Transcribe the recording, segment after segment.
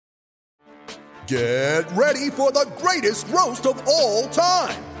Get ready for the greatest roast of all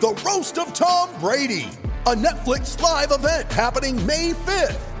time, the Roast of Tom Brady, a Netflix live event happening May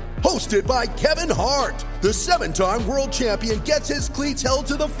 5th. Hosted by Kevin Hart, the 7-time world champion gets his cleats held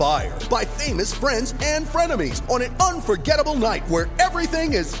to the fire by famous friends and frenemies on an unforgettable night where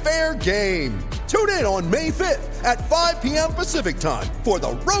everything is fair game. Tune in on May 5th at 5 p.m. Pacific time for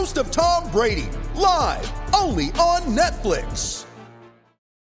the Roast of Tom Brady, live only on Netflix.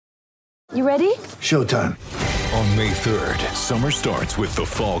 You ready? Showtime. On May 3rd, summer starts with The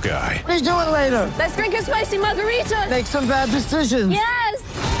Fall Guy. Let's do it later. Let's drink a spicy margarita. Make some bad decisions. Yes!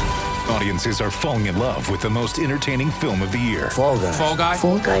 Audiences are falling in love with the most entertaining film of the year. Fall Guy. Fall Guy?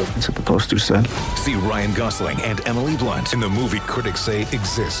 Fall Guy. That's what the poster said. See Ryan Gosling and Emily Blunt in the movie critics say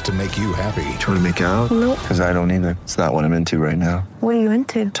exists to make you happy. Trying to make it out? Nope. Because I don't either. It's not what I'm into right now. What are you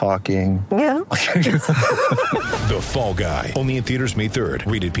into? Talking. Yeah. The Fall Guy. Only in theaters May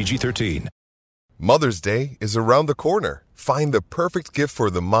 3rd. Rated PG-13. Mother's Day is around the corner. Find the perfect gift for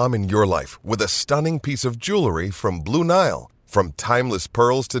the mom in your life with a stunning piece of jewelry from Blue Nile. From timeless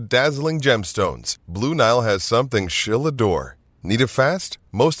pearls to dazzling gemstones, Blue Nile has something she'll adore. Need it fast?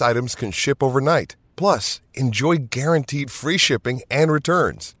 Most items can ship overnight. Plus, enjoy guaranteed free shipping and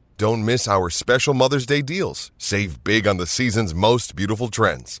returns. Don't miss our special Mother's Day deals. Save big on the season's most beautiful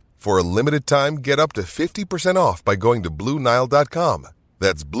trends. For a limited time, get up to 50% off by going to BlueNile.com.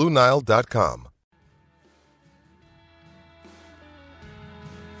 That's BlueNile.com.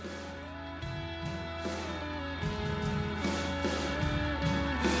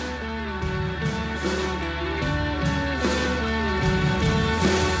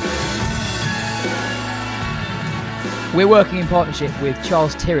 We're working in partnership with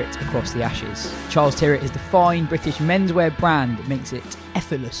Charles Tyrwhitt across the Ashes. Charles Tyrwhitt is the fine British menswear brand that makes it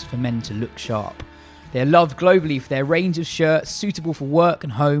effortless for men to look sharp. They are loved globally for their range of shirts suitable for work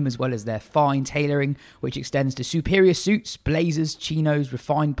and home, as well as their fine tailoring, which extends to superior suits, blazers, chinos,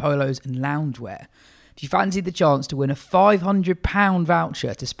 refined polos and loungewear. If you fancy the chance to win a £500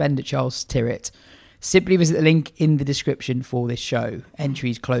 voucher to spend at Charles Tyrwhitt, simply visit the link in the description for this show.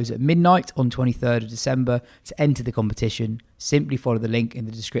 Entries close at midnight on 23rd of December. To enter the competition, simply follow the link in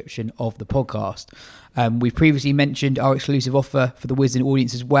the description of the podcast. We've previously mentioned our exclusive offer for the Wisden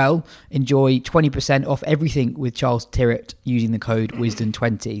audience as well. Enjoy 20% off everything with Charles Tyrwhitt using the code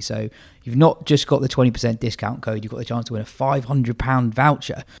Wisden20. So you've not just got the 20% discount code, you've got the chance to win a £500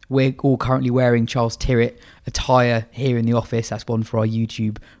 voucher. We're all currently wearing Charles Tyrwhitt attire here in the office. That's one for our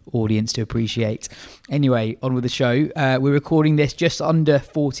YouTube audience to appreciate. Anyway, on with the show. We're recording this just under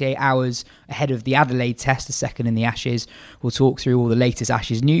 48 hours ahead of the Adelaide Test, the second in the Ashes. We'll talk through all the latest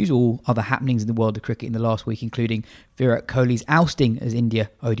Ashes news, all other happenings in the world of cricket in the last week, including Virat Kohli's ousting as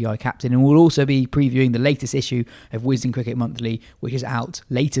India ODI captain. And we'll also be previewing the latest issue of Wisden Cricket Monthly, which is out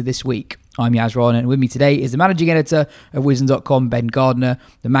later this week. I'm Yaz Rana, and with me today is the managing editor of Wisden.com, Ben Gardner,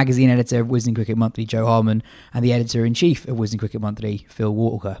 the magazine editor of Wisden Cricket Monthly, Joe Harman, and the editor-in-chief of Wisden Cricket Monthly, Phil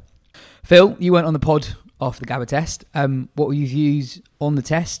Walker. Phil, you weren't on the pod after the Gabba Test. What were your views on the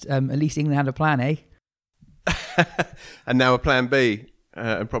Test? At least England had a plan, eh? And now a plan B,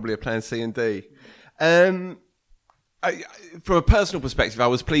 and probably a plan C and D. From a personal perspective, I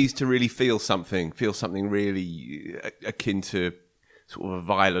was pleased to really feel something really akin to sort of a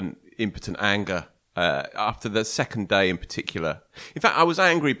violent, impotent anger after the second day in particular. In fact, I was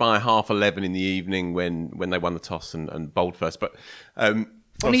angry by 11:30 in the evening when they won the toss and bowled first. But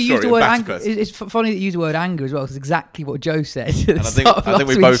funny you used the word anger. It's funny that you used the word anger as well. It's exactly what Joe said. And I think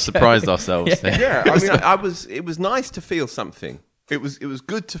we both surprised ourselves. Yeah, I mean, it was nice to feel something. It was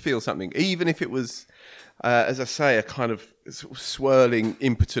good to feel something, even if it was, as I say, a kind of sort of swirling,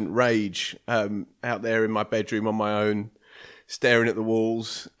 impotent rage out there in my bedroom on my own, staring at the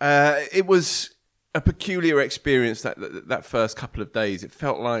walls. It was a peculiar experience that first couple of days. It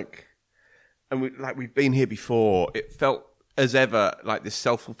felt like, and we've been here before. It felt as ever like this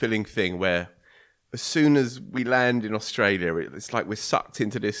self-fulfilling thing where as soon as we land in Australia, it's like we're sucked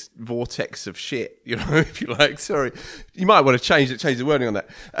into this vortex of shit, you know, if you like. Sorry. You might want to change the wording on that.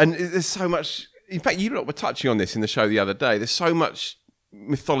 And there's so much, in fact, you lot were touching on this in the show the other day. There's so much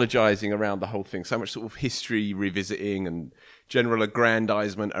mythologizing around the whole thing, so much sort of history revisiting and general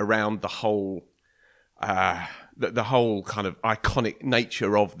aggrandizement around the whole, the whole kind of iconic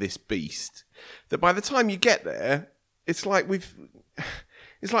nature of this beast, that by the time you get there, it's like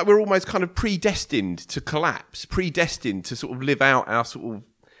we're almost kind of predestined to collapse, predestined to sort of live out our sort of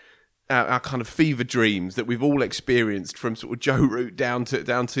our kind of fever dreams that we've all experienced, from sort of Joe Root down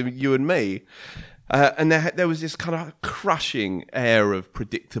to you and me. And there was this kind of crushing air of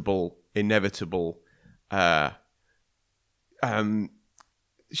predictable, inevitable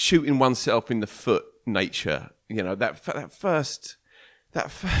shooting oneself in the foot nature. You know, that first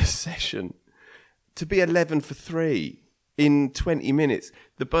session, to be 11 for 3 in 20 minutes.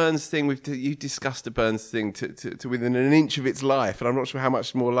 The Burns thing, you discussed the Burns thing to within an inch of its life, and I'm not sure how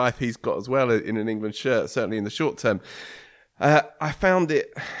much more life he's got as well in an England shirt, certainly in the short term. I found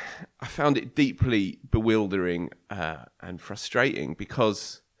it deeply bewildering and frustrating,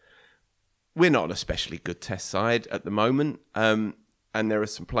 because we're not an especially good Test side at the moment, and there are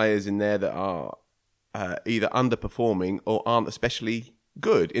some players in there that are either underperforming or aren't especially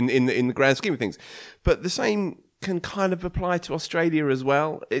good in the grand scheme of things. But the same can kind of apply to Australia as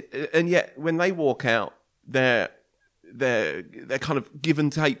well. And yet, when they walk out, they're kind of give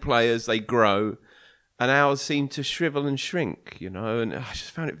and take players. They grow, and ours seem to shrivel and shrink. You know, and I just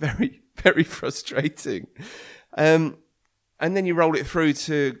found it very, very frustrating. And then you roll it through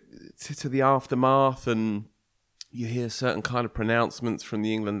to the aftermath, and you hear certain kind of pronouncements from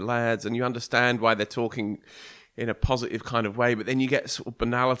the England lads, and you understand why they're talking in a positive kind of way. But then you get sort of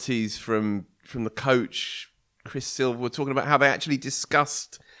banalities from the coach, Chris Silver, talking about how they actually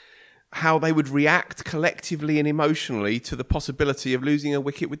discussed how they would react collectively and emotionally to the possibility of losing a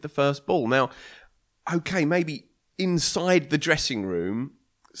wicket with the first ball. Now, okay, maybe inside the dressing room,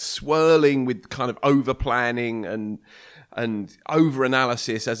 swirling with kind of over-planning and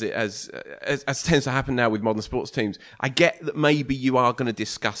over-analysis as tends to happen now with modern sports teams. I get that maybe you are going to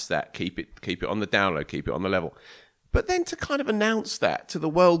discuss that, keep it on the down low, keep it on the level. But then to kind of announce that to the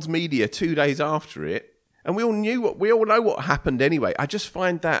world's media 2 days after it, and we all know what happened anyway. I just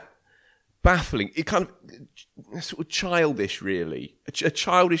find that baffling. It kind of sort of childish, really. A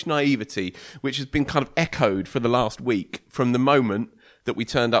childish naivety, which has been kind of echoed for the last week from the moment that we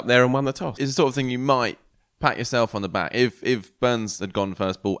turned up there and won the toss. It's the sort of thing you might pat yourself on the back. If Burns had gone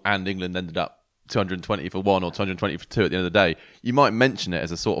first ball and England ended up 220 for 1 or 220 for 2 at the end of the day, you might mention it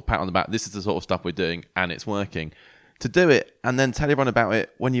as a sort of pat on the back. This is the sort of stuff we're doing and it's working. To do it and then tell everyone about it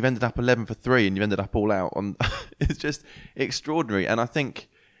when you've ended up 11 for 3 and you've ended up all out on, it's just extraordinary. And I think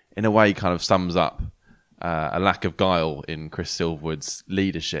in a way kind of sums up a lack of guile in Chris Silverwood's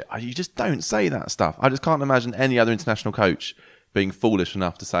leadership. You just don't say that stuff. I just can't imagine any other international coach being foolish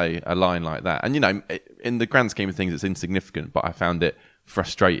enough to say a line like that. And, you know, in the grand scheme of things, it's insignificant, but I found it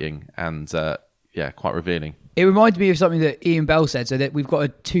frustrating and, quite revealing. It reminded me of something that Ian Bell said, so that we've got a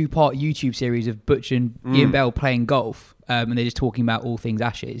 2-part YouTube series of Butch and Ian Bell playing golf, and they're just talking about all things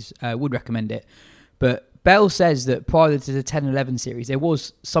Ashes. Would recommend it. But Bell says that prior to the 10-11 series, there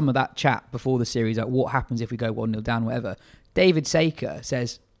was some of that chat before the series, like what happens if we go 1-0 down, whatever. David Saker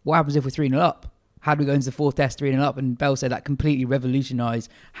says, what happens if we're 3-0 up? How do we go into the fourth test 3-0 up? And Bell said that completely revolutionised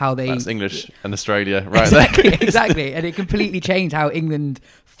how they... That's English and Australia right there. Exactly. And it completely changed how England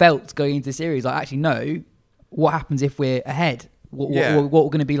felt going into the series. Like, actually, no, what happens if we're ahead? What we're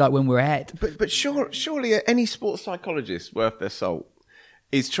going to be like when we're ahead? But surely any sports psychologist worth their salt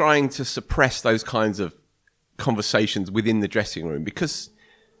is trying to suppress those kinds of conversations within the dressing room, because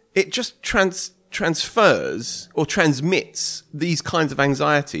it just transfers or transmits these kinds of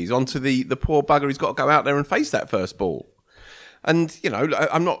anxieties onto the poor bugger who's got to go out there and face that first ball. And, you know,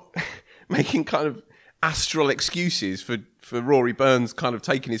 I'm not making kind of astral excuses for Rory Burns kind of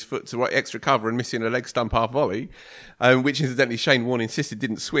taking his foot to extra cover and missing a leg stump half volley, which incidentally Shane Warne insisted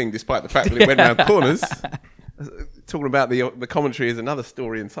didn't swing despite the fact that it went round corners. Talking about the commentary is another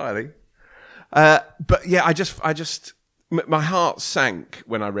story entirely. But yeah, I just my heart sank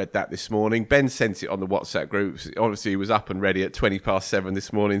when I read that this morning. Ben sent it on the WhatsApp group. Obviously, he was up and ready at 7:20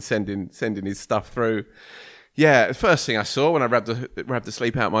 this morning, sending his stuff through. Yeah, the first thing I saw when I rubbed the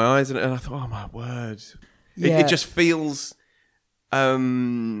sleep out my eyes, and I thought, oh my word, yeah. It just feels, it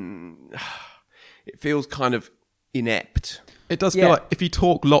feels kind of inept. It does feel like if you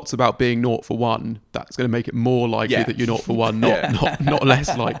talk lots about being 0 for 1, that's going to make it more likely that you're 0 for 1, not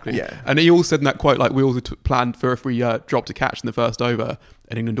less likely. Yeah. And he also said in that quote, like, we also planned for if we dropped a catch in the first over,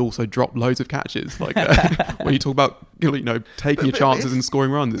 and England also dropped loads of catches. Like when you talk about taking your chances and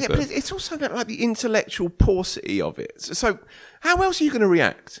scoring runs. But it's also like the intellectual paucity of it. So how else are you going to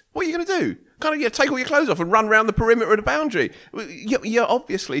react? What are you going to do? Kind of take all your clothes off and run around the perimeter of the boundary? You're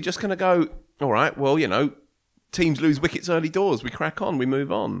obviously just going to go, all right, well, teams lose wickets early doors. We crack on. We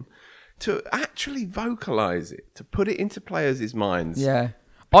move on. To actually vocalise it, to put it into players' minds. Yeah.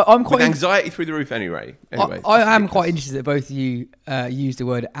 I'm quite... With anxiety through the roof anyway. I am quite interested that both of you used the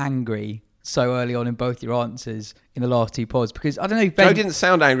word angry so early on in both your answers in the last two pods, because I don't know, Ben, Joe didn't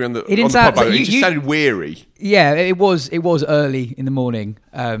sound angry on the sound, pod, he just sounded weary. Yeah, it was early in the morning.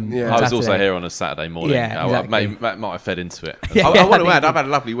 I was also here on a Saturday morning. Yeah, exactly. That might have fed into it. I want to add, I've had a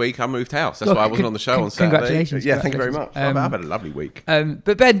lovely week. I moved house. That's why I wasn't on the show on Saturday. Congratulations. Yeah, thank you very much. I've had a lovely week.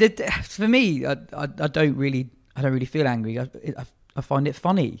 But Ben, for me, I don't really feel angry. I find it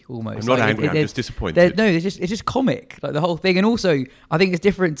funny almost. I'm not angry. I'm just disappointed. It's just comic, like the whole thing. And also, I think it's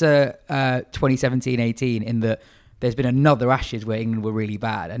different to 2017-18 in that there's been another Ashes where England were really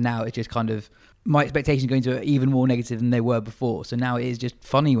bad, and now it's just kind of my expectations going to even more negative than they were before. So now it is just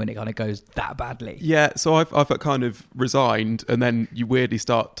funny when it kind of goes that badly. Yeah, so I've kind of resigned, and then you weirdly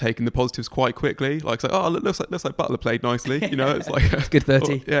start taking the positives quite quickly. Like, oh, looks like Butler played nicely. You know, it's like it's good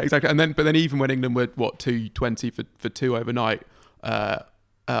 30. Oh, yeah, exactly. But then even when England were 220 for two overnight. I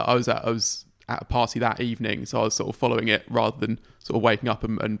was at a party that evening, so I was sort of following it rather than sort of waking up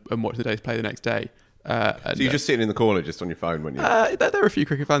and watch the Days play the next day. So you're just sitting in the corner, just on your phone, weren't you? There were a few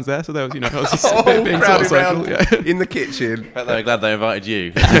cricket fans there, so there was, I was just being sort of social, in the kitchen. But they were glad they invited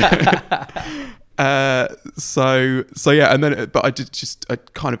you. So yeah, and then but I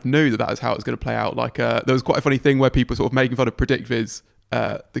kind of knew that was how it was going to play out. Like there was quite a funny thing where people sort of making fun of PredictViz.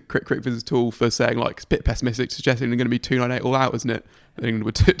 The CricViz tool for saying like it's a bit pessimistic, suggesting they're going to be 298 all out, isn't it? I think England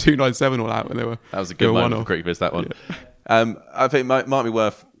were 297 all out when they were. That was a good moment for CricViz, that one. Yeah. I think it might be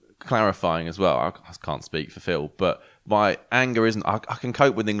worth clarifying as well. I can't speak for Phil, but my anger isn't. I can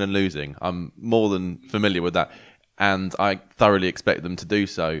cope with England losing. I'm more than familiar with that, and I thoroughly expect them to do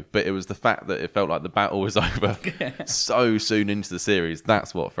so. But it was the fact that it felt like the battle was over so soon into the series.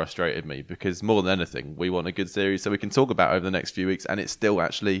 That's what frustrated me, because more than anything, we want a good series so we can talk about over the next few weeks, and it still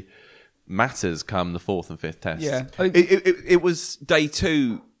actually matters come the 4th and 5th test. Yeah, it was day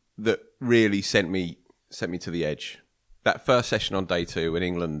 2 that really sent me to the edge. That first session on day 2 in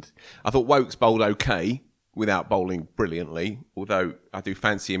England, I thought Woakes bowled okay without bowling brilliantly, although I do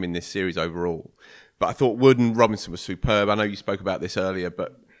fancy him in this series overall. But I thought Wood and Robinson was superb. I know you spoke about this earlier,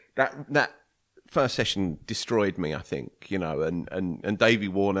 but that first session destroyed me, I think, and Davey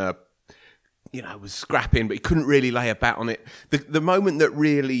Warner, was scrapping, but he couldn't really lay a bat on it. The moment that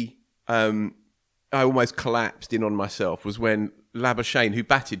really I almost collapsed in on myself was when Labuschagne, who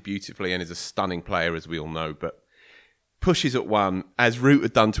batted beautifully and is a stunning player, as we all know, but pushes at one, as Root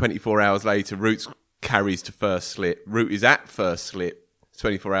had done 24 hours later. Root carries to first slip. Root is at first slip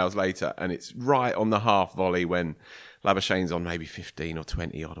 24 hours later, and it's right on the half volley when Labuschagne's on maybe 15 or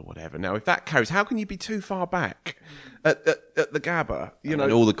 20 odd or whatever. Now, if that carries, how can you be too far back at the Gabba? And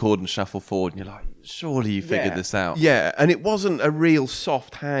all the cordons shuffle forward, and you're like, surely you figured this out. Yeah, and it wasn't a real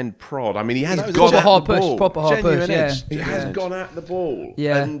soft hand prod. I mean, he has gone proper at hard the push, ball. proper hard push. Yeah, he has gone at the ball.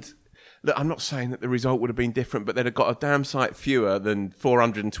 Yeah. And look, I'm not saying that the result would have been different, but they'd have got a damn sight fewer than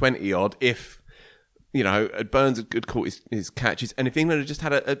 420 odd if, Burns had caught his catches, and if England had just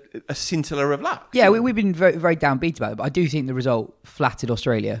had a scintilla of luck. Yeah, we've been very, very downbeat about it, but I do think the result flattered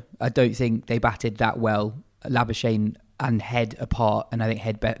Australia. I don't think they batted that well. Labuschagne and Head apart, and I think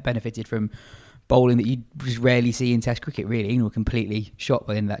Head benefited from bowling that you just rarely see in Test cricket, really. England were completely shot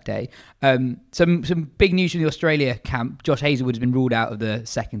by the end of that day. Some big news from the Australia camp. Josh Hazlewood has been ruled out of the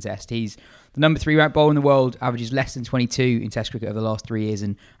second Test. He's the number 3 ranked bowler in the world, averages less than 22 in Test cricket over the last 3 years,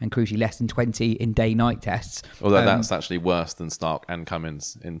 and crucially less than 20 in day-night tests. Although that's actually worse than Stark and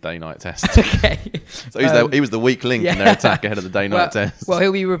Cummins in day-night tests. Okay. So he was the weak link in their attack ahead of the day-night test. Well,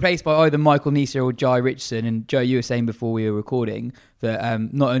 he'll be replaced by either Michael Neser or Jai Richardson. And Joe, you were saying before we were recording that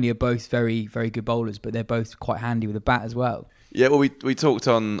not only are both very, very good bowlers, but they're both quite handy with a bat as well. Yeah, well, we talked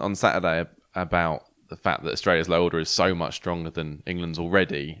on Saturday about the fact that Australia's low order is so much stronger than England's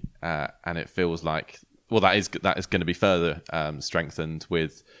already, and it feels like that is going to be further strengthened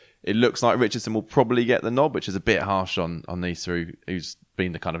with. It looks like Richardson will probably get the nod, which is a bit harsh on Neser, who's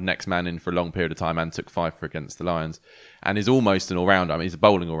been the kind of next man in for a long period of time and took 5 for against the Lions, and is almost an all-rounder. I mean, he's a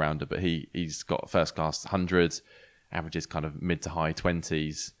bowling all-rounder, but he's got first-class 100s, averages kind of mid to high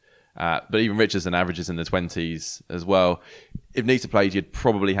 20s. But even Richardson averages in the 20s as well. If Neser played, you'd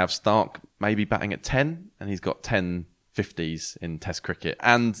probably have Stark maybe batting at 10, and he's got 10 50s in Test cricket.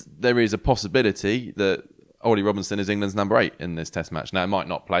 And there is a possibility that Ollie Robinson is England's number 8 in this Test match. Now, it might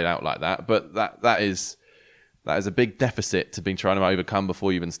not play out like that, but that is a big deficit to be trying to overcome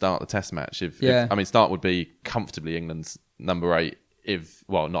before you even start the Test match. If Stark would be comfortably England's number 8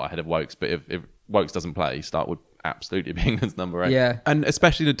 not ahead of Woakes, but if Woakes doesn't play, Stark would absolutely be England's number 8. Yeah. And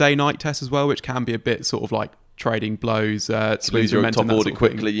especially the day-night test as well, which can be a bit sort of like trading blows, lose your top order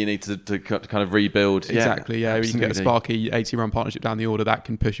quickly. You need to kind of rebuild. Exactly. Yeah, you can get a sparky 80-run partnership down the order that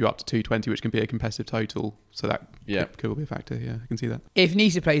can push you up to 220, which can be a competitive total. So that could be a factor. Yeah, I can see that. If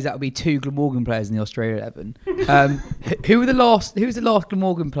Nisa plays, that would be 2 Glamorgan players in the Australia 11. Who was the last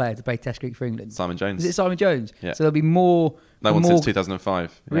Glamorgan player to play Test cricket for England? Simon Jones. Is it Simon Jones? Yeah. So there'll be more. No one since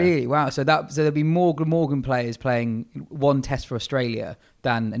 2005. Yeah. Really? Wow. So there'll be more Glamorgan players playing one Test for Australia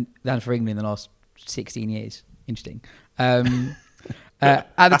than for England in the last 16 years. Interesting. At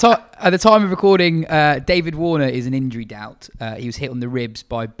the time of recording, David Warner is an injury doubt. He was hit on the ribs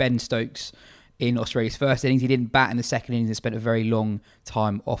by Ben Stokes in Australia's first innings. He didn't bat in the second innings and spent a very long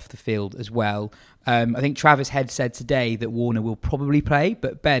time off the field as well. I think Travis Head said today that Warner will probably play.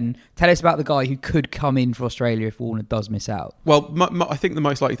 But Ben, tell us about the guy who could come in for Australia if Warner does miss out. Well, I think the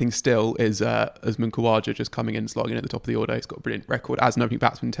most likely thing still is Usman Khawaja just coming in and slogging at the top of the order. He's got a brilliant record as an opening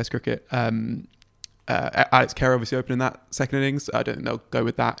batsman in Test cricket. Alex Kerr obviously opening that second innings. I don't think they'll go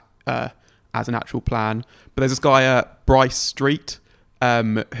with that as an actual plan. But there's this guy, Bryce Street,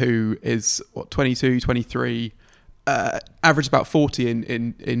 who is 22, 23, averaged about 40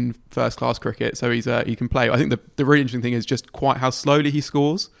 in first class cricket. So he can play. I think the really interesting thing is just quite how slowly he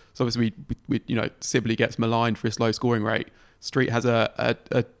scores. So obviously we Sibley gets maligned for his slow scoring rate. Street has a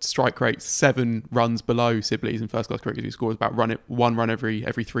strike rate 7 runs below Sibley's in first class cricket. He scores about 1 run every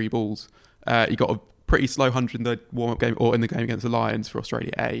 3 balls. He got a pretty slow 100 in the warm-up game or in the game against the Lions for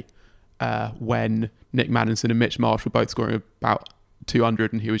Australia A, when Nick Manninson and Mitch Marsh were both scoring about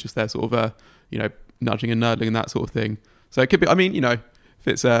 200, and he was just there sort of nudging and nurdling and that sort of thing. So it could be, if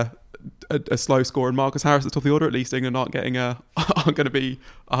it's a slow score and Marcus Harris at the top of the order, at least England aren't going to be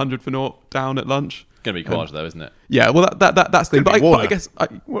 100 for naught down at lunch. Going to be Khawaja though, isn't it? Yeah, well that's the thing. But I guess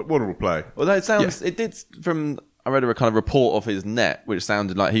Warner will play. Well, it sounds. Yeah. It did from. I read a kind of report of his net, which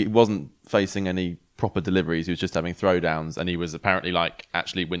sounded like he wasn't facing any proper deliveries. He was just having throwdowns, and he was apparently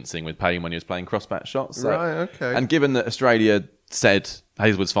actually wincing with pain when he was playing crossbat shots. So, right. Okay. And given that Australia said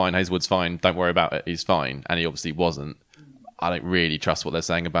Hazlewood's fine, don't worry about it, he's fine, and he obviously wasn't. I don't really trust what they're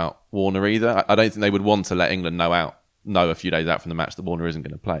saying about Warner either. I don't think they would want to let England know a few days out from the match that Warner isn't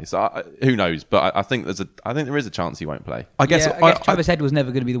going to play. So who knows? But I think there is a chance he won't play. I guess Travis Head was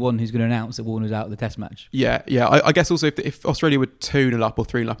never going to be the one who's going to announce that Warner's out of the Test match. Yeah. I guess also if Australia were 2-0 up or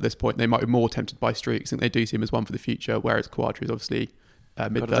 3-0 up at this point, they might be more tempted by Street. I think they do see him as one for the future, whereas Khawaja is obviously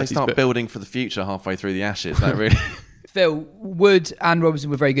mid-30s. They start building for the future halfway through the Ashes. That really. Phil, Wood and Robinson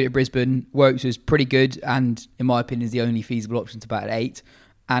were very good at Brisbane. Woakes was pretty good, and in my opinion, is the only feasible option to bat at 8.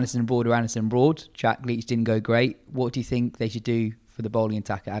 Anderson and Broad or Anderson and Broad. Jack Leach didn't go great. What do you think they should do for the bowling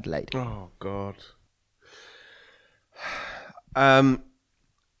attack at Adelaide? Oh God. I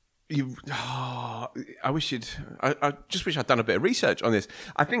just wish I'd done a bit of research on this.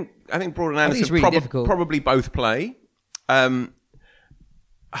 I think Broad and Anderson probably both play. I'd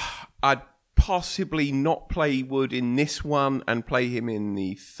possibly not play Wood in this one and play him in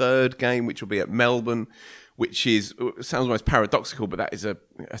the third game, which will be at Melbourne. Which sounds almost paradoxical, but that's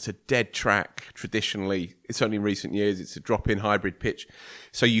a dead track traditionally. It's only in recent years it's a drop-in hybrid pitch,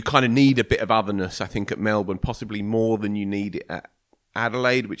 so you kind of need a bit of otherness, I think, at Melbourne, possibly more than you need it at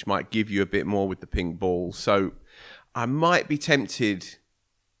Adelaide, which might give you a bit more with the pink ball. So I might be tempted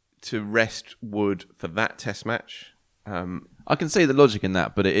to rest Wood for that Test match. I can see the logic in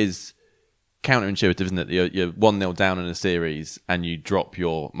that, but it is counterintuitive, isn't it? You're 1-0 down in a series and you drop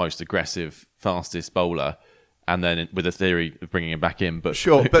your most aggressive, fastest bowler, and then with a theory of bringing him back in. But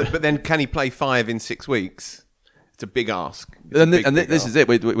sure, but then can he play 5 in 6 weeks? It's a big ask. This is it.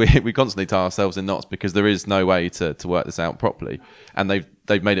 We constantly tie ourselves in knots because there is no way to work this out properly, and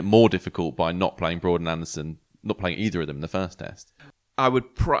they've made it more difficult by not playing Broad and Anderson, not playing either of them in the first Test. I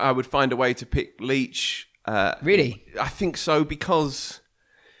would find a way to pick Leach. Really? I think so, because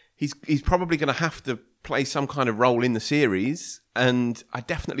he's probably going to have to play some kind of role in the series, and I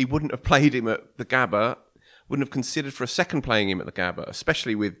definitely wouldn't have played him at the Gabba, wouldn't have considered for a second playing him at the Gabba,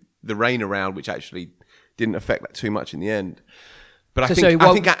 especially with the rain around, which actually didn't affect that too much in the end. But I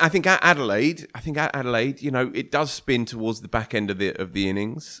think at Adelaide, it does spin towards the back end of the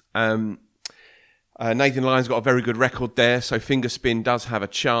innings. Nathan Lyon's got a very good record there, so finger spin does have a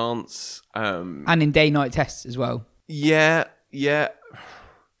chance. And in day-night tests as well. Yeah.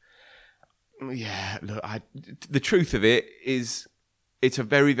 Look, the truth of it is, it's a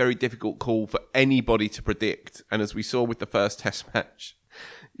very, very difficult call for anybody to predict. And as we saw with the first Test match,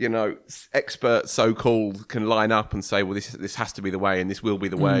 experts so-called can line up and say, well, this has to be the way and this will be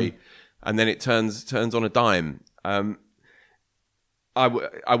the way. And then it turns on a dime. I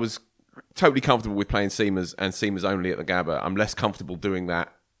was totally comfortable with playing Seamers and Seamers only at the Gabba. I'm less comfortable doing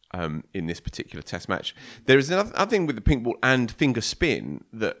that in this particular Test match. There is another thing with the pink ball and finger spin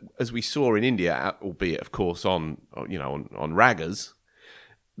that, as we saw in India, albeit of course on raggers,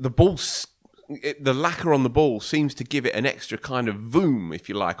 the lacquer on the ball seems to give it an extra kind of voom, if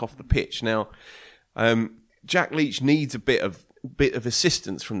you like, off the pitch. Now, Jack Leach needs a bit of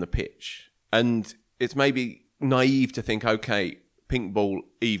assistance from the pitch, and it's maybe naive to think, okay, pink ball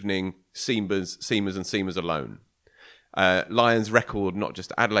evening, Seamers alone. Lions' record, not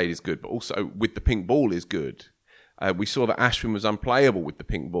just Adelaide, is good, but also with the pink ball is good. We saw that Ashwin was unplayable with the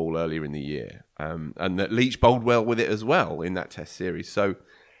pink ball earlier in the year, and that Leach bowled well with it as well in that Test series. So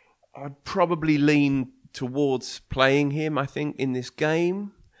I'd probably lean towards playing him, I think, in this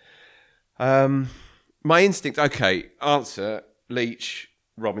game. My instinct, answer, Leach,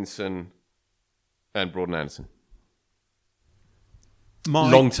 Robinson, and Broad and Anderson.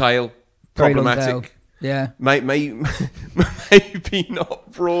 Long tail, problematic. Long tail. Yeah. Maybe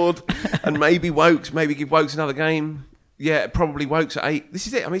not Broad, and maybe Woakes. Maybe give Woakes another game. Yeah, probably Woakes at 8. This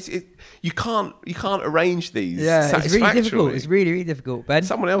is it. I mean, you can't arrange these. Yeah, it's really difficult. It's really, really difficult, Ben.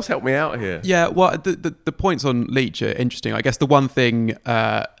 Someone else help me out here. Yeah, well, the points on Leach are interesting. I guess the one thing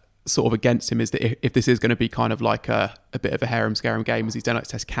sort of against him is that if this is going to be kind of like a bit of a harem-scarum game, as these day-night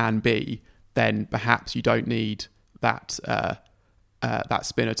tests can be, then perhaps you don't need that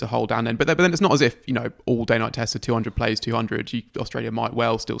spinner to hold down then. But then it's not as if, all day-night tests are 200 plays, 200. Australia might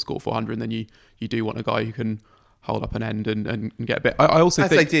well still score 400, and then you do want a guy who can hold up an end and get a bit. I also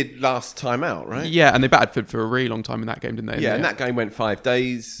think they did last time out, right? Yeah, and they batted for a really long time in that game, didn't they? Yeah, and that game went 5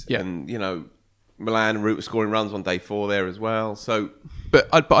 days. Yeah. And, Milan and Root were scoring runs on day 4 there as well. So, But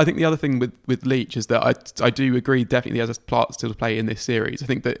I think the other thing with Leach is that I do agree definitely he has a part still to play in this series. I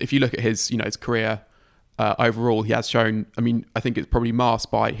think that if you look at his his career overall, he has shown. I mean, I think it's probably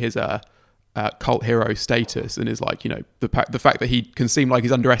masked by his cult hero status, and is like the fact that he can seem like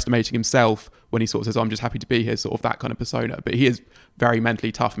he's underestimating himself when he sort of says, "I'm just happy to be here," sort of that kind of persona. But he is very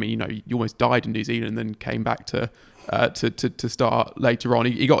mentally tough. I mean, he almost died in New Zealand and then came back to start later on.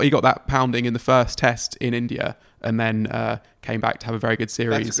 He got that pounding in the first Test in India, and then came back to have a very good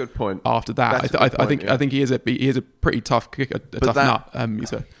series. That's a good point. After that, I think he is a pretty tough kicker, tough nut.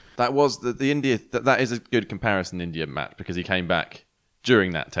 That was the India. That is a good comparison, India match, because he came back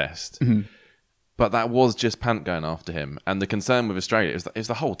during that Test. Mm-hmm. But that was just Pant going after him, and the concern with Australia is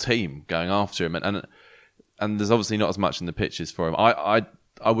the whole team going after him, and there's obviously not as much in the pitches for him.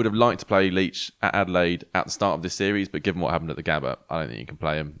 I would have liked to play Leach at Adelaide at the start of this series, but given what happened at the Gabba, I don't think you can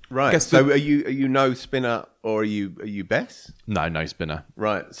play him. Right. So are you no spinner, or are you Bess? No spinner.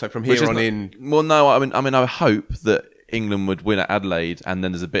 Right. So from here on in, well, no. I mean, I hope that England would win at Adelaide, and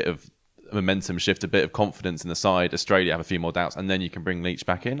then there's a bit of momentum shift, a bit of confidence in the side. Australia have a few more doubts, and then you can bring Leach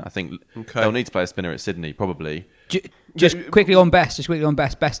back in. I think they'll need to play a spinner at Sydney, probably. Just quickly on Best.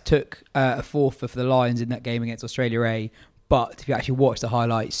 Best took a 4 for the Lions in that game against Australia A. But if you actually watch the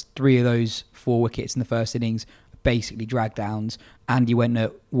highlights, 3 of those 4 wickets in the first innings are basically drag downs, and he went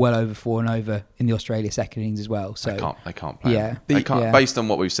well over 4 and over in the Australia second innings as well. So they can't play him. They can't. Based on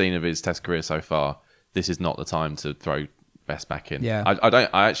what we've seen of his Test career so far, this is not the time to throw Best back in. Yeah.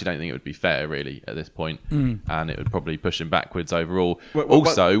 I actually don't think it would be fair really at this point, and it would probably push him backwards overall.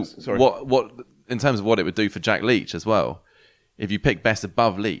 What in terms of what it would do for Jack Leach as well, if you pick Best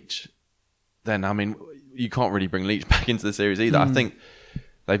above Leach, then I mean you can't really bring Leach back into the series either. I think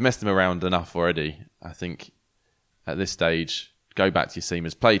they've messed him around enough already. I think at this stage, go back to your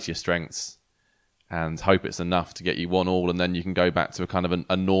seamers, play to your strengths, and hope it's enough to get you 1-1, and then you can go back to a kind of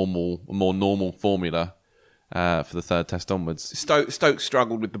a more normal formula for the third Test onwards. Stokes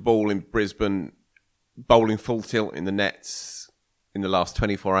struggled with the ball in Brisbane, bowling full tilt in the nets in the last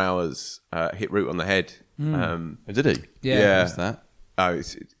 24 hours, hit Root on the head. Did he? Yeah. What's that? I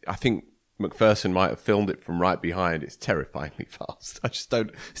think McPherson might have filmed it from right behind. It's terrifyingly fast. I just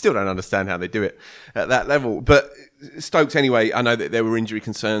still don't understand how they do it at that level. But Stokes, anyway, I know that there were injury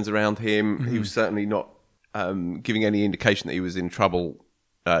concerns around him. Mm-hmm. He was certainly not giving any indication that he was in trouble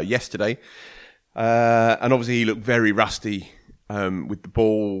yesterday. And obviously he looked very rusty with the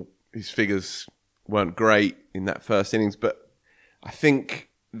ball. His figures weren't great in that first innings, but I think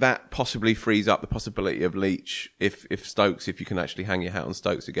that possibly frees up the possibility of Leach if you can actually hang your hat on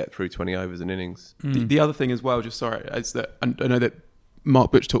Stokes to get through 20 overs and innings. The other thing as well, is that I know that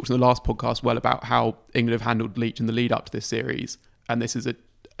Mark Butch talked in the last podcast well about how England have handled Leach in the lead up to this series, and this is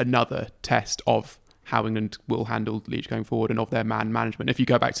another test of how England will handle Leach going forward and of their man management. If you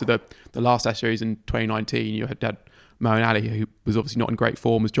go back to the last Test series in 2019, you had Moeen Ali, who was obviously not in great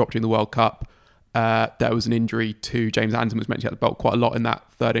form, was dropped during the World Cup. There was an injury to James Anderson, was meant to get the belt quite a lot in that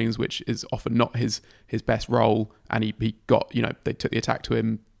third innings, which is often not his best role. And he got, they took the attack to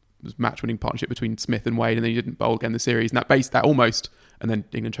him was match-winning partnership between Smith and Wade, and then he didn't bowl again the series, and that almost, and then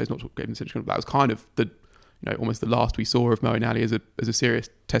England chose not to give him the century. That was kind of the, almost the last we saw of Moeen Ali as a serious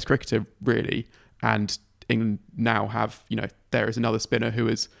Test cricketer, really. And England now have, there is another spinner who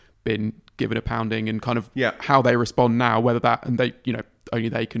has been given a pounding, and kind of how they respond now, whether that, and they, only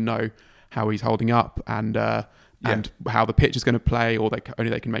they can know how he's holding up, and how the pitch is going to play, or only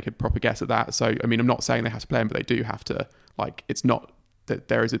they can make a proper guess at that. So, I mean, I'm not saying they have to play him, but they do have to, it's not that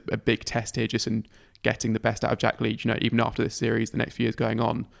there is a big test here just in getting the best out of Jack Leach, even after this series, the next few years going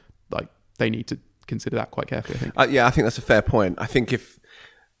on, they need to consider that quite carefully, I think. I think that's a fair point. I think if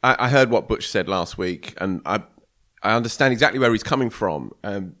I heard what Butch said last week, and I understand exactly where he's coming from.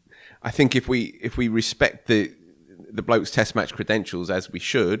 I think if we respect the bloke's Test match credentials, as we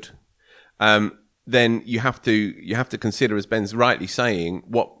should, then you have to consider, as Ben's rightly saying,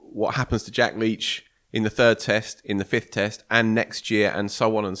 what happens to Jack Leach in the third Test, in the fifth Test, and next year, and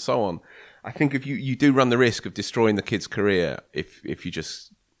so on and so on. I think if you do run the risk of destroying the kid's career if you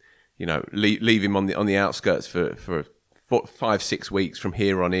just leave him on the outskirts for 5-6 weeks from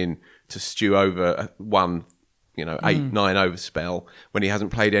here on in to stew over one 8-9 over spell when he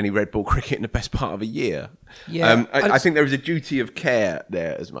hasn't played any red ball cricket in the best part of a year. Yeah, I think there is a duty of care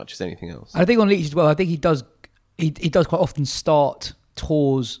there as much as anything else. I think on Leach as well, I think he does quite often start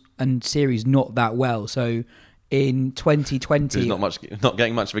tours and series not that well. So in 2020, he's not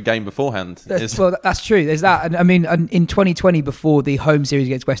getting much of a game beforehand. Well, that's true. There's that, and I mean, in 2020 before the home series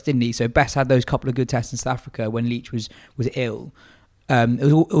against West Indies, so Best had those couple of good tests in South Africa when Leach was ill. It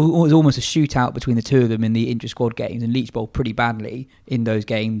was almost a shootout between the two of them in the intra-squad games, and Leach bowled pretty badly in those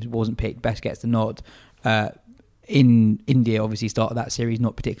games, wasn't picked, Best gets the nod. In India, obviously started that series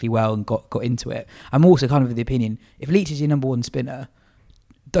not particularly well and got into it. I'm also kind of of the opinion, if Leach is your number one spinner,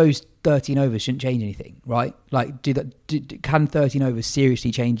 those 13 overs shouldn't change anything, right? Can 13 overs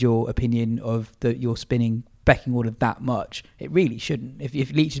seriously change your opinion of your spinning pecking order that much? It really shouldn't.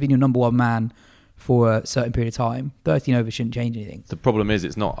 If Leach has been your number one man for a certain period of time, 13 overs shouldn't change anything. The problem is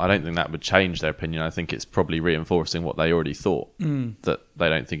I don't think that would change their opinion. I think it's probably reinforcing what they already thought, that they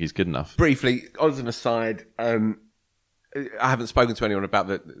don't think he's good enough. Briefly, as an aside, I haven't spoken to anyone about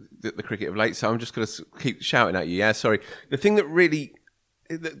the cricket of late, so I'm just going to keep shouting at you. Yeah, sorry. The thing that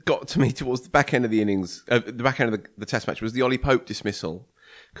got to me towards the back end of the innings, the back end of the Test match, was the Ollie Pope dismissal,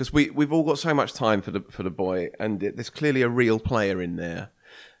 because we've all got so much time for the boy, and there's clearly a real player in there.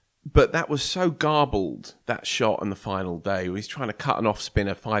 But that was so garbled, that shot on the final day, where he's trying to cut an off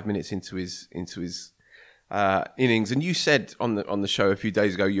spinner 5 minutes into his innings. And you said on the show a few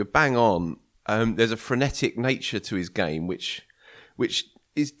days ago, you're bang on. There's a frenetic nature to his game, which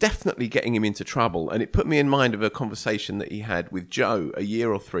is definitely getting him into trouble. And it put me in mind of a conversation that he had with Joe a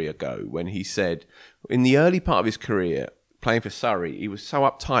year or three ago, when he said, in the early part of his career, playing for Surrey, he was so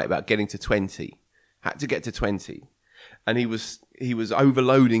uptight about getting to 20, had to get to 20. And he was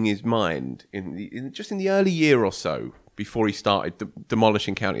overloading his mind in the early year or so before he started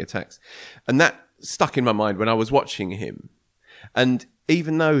demolishing county attacks. And that stuck in my mind when I was watching him. And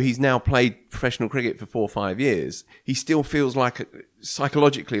even though he's now played professional cricket for 4 or 5 years, he still feels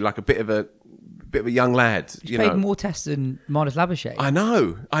psychologically like a bit of a young lad. He's played more tests than Marnus Labuschagne. I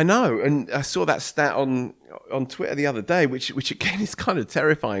know. And I saw that stat on Twitter the other day, which again is kind of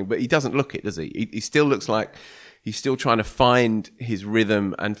terrifying, but he doesn't look it, does he? He still looks like he's still trying to find his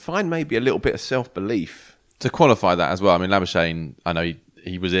rhythm and find maybe a little bit of self-belief. To qualify that as well, I mean, Labuschagne, I know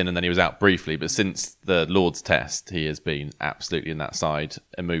he was in and then he was out briefly, but since the Lord's Test, he has been absolutely in that side,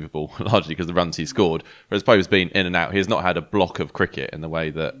 immovable, largely because of the runs he scored. Whereas Pope has been in and out. He has not had a block of cricket in the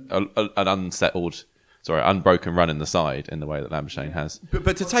way that an unbroken run in the side in the way that Labuschagne has.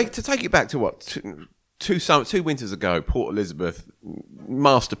 But to take it back to what? Two winters ago, Port Elizabeth,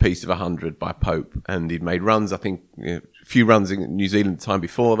 masterpiece of 100 by Pope, and he'd made runs, I think, a few runs in New Zealand the time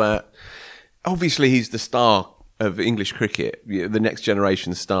before that. Obviously, he's the star of English cricket, the next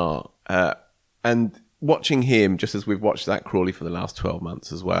generation star. And watching him, just as we've watched Zach Crawley for the last 12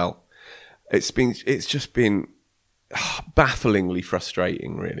 months as well, it's just been bafflingly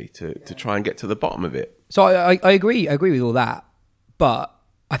frustrating, really, to try and get to the bottom of it. So I agree with all that, but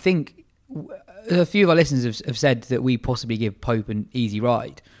I think a few of our listeners have said that we possibly give Pope an easy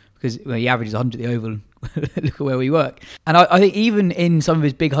ride because he averages 100 at the Oval. Look at where we work. And I think even in some of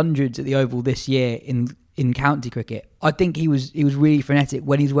his big hundreds at the Oval this year in county cricket, I think he was really frenetic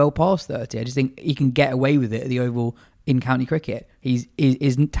when he's well past 30. I just think he can get away with it at the Oval in county cricket. His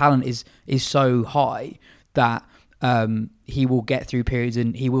talent is so high that he will get through periods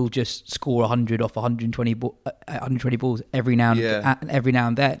and he will just score 100 off 120 balls every now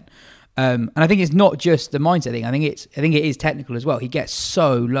and then. And I think it's not just the mindset thing. I think it is technical as well. He gets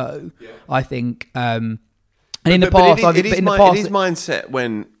so low. Yeah. I think. And in the past, it is mindset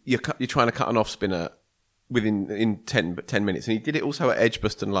when you're trying to cut an off spinner in 10 minutes, and he did it also at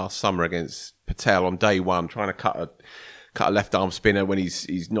Edgbaston last summer against Patel on day one, trying to cut a left arm spinner when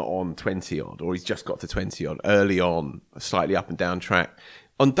he's not on 20 odd, or he's just got to 20 odd early on, slightly up and down track.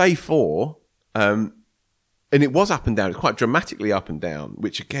 On day 4, and it was up and down, it was quite dramatically up and down,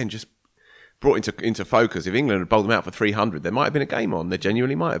 which again just brought into focus. If England had bowled them out for 300, there might have been a game on. There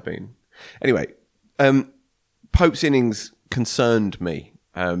genuinely might have been. Anyway, Pope's innings concerned me.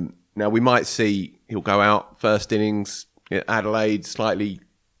 Now we might see he'll go out first innings at Adelaide, slightly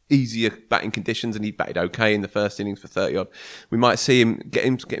easier batting conditions, and he batted okay in the first innings for 30 odd. We might see him get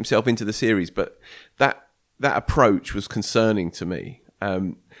himself into the series, but that approach was concerning to me.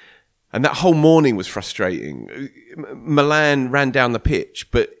 And that whole morning was frustrating. Milan ran down the pitch,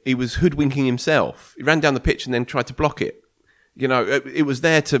 but he was hoodwinking himself. He ran down the pitch and then tried to block it. You know, it was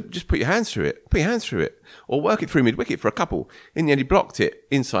there to just put your hands through it, or work it through mid-wicket for a couple. In the end, he blocked it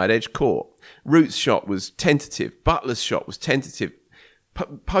inside edge court. Root's shot was tentative. Butler's shot was tentative.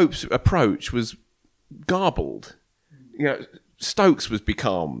 Pope's approach was garbled. You know, Stokes was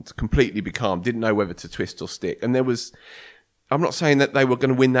completely becalmed, didn't know whether to twist or stick. And I'm not saying that they were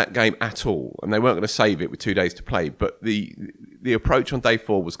going to win that game at all, and they weren't going to save it with 2 days to play, but the approach on day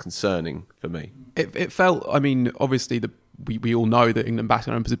 4 was concerning for me. It felt, I mean, obviously we all know that England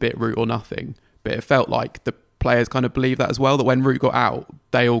batting was a bit Root or nothing, but it felt like the players kind of believed that as well, that when Root got out,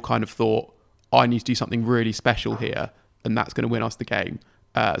 they all kind of thought, I need to do something really special here, and that's going to win us the game.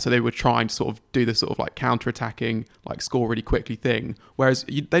 So they were trying to sort of do this sort of like counter-attacking, like score really quickly thing. Whereas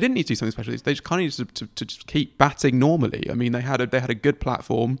they didn't need to do something special. They just kind of needed to just keep batting normally. I mean, they had a good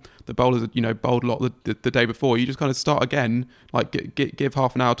platform. The bowlers, bowled a lot the day before. You just kind of start again, like give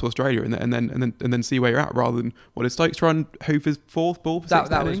half an hour to Australia, and then see where you're at, rather than what did Stokes try and hoof his 4th ball for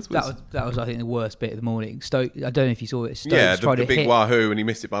 6 innings? That was I think the worst bit of the morning. Stokes, I don't know if you saw it. Stokes tried the big wahoo and he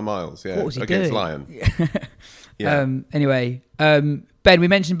missed it by miles. Yeah, what was he against doing? Lyon. Yeah. Anyway. Ben, we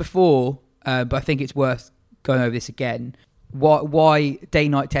mentioned before, but I think it's worth going over this again. Why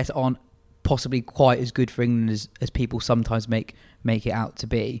day-night tests aren't possibly quite as good for England as people sometimes make it out to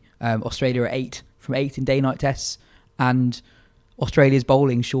be. Australia are 8 from 8 in day-night tests, and Australia's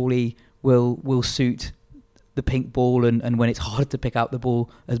bowling surely will suit the pink ball and when it's hard to pick out the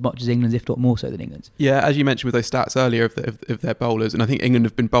ball as much as England's, if not more so than England's. Yeah, as you mentioned with those stats earlier of their bowlers, and I think England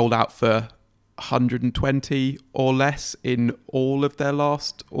have been bowled out for 120 or less in all of their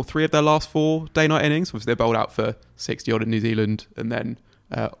last, or 3 of their last 4 day-night innings. Obviously, they're bowled out for 60 odd in New Zealand, and then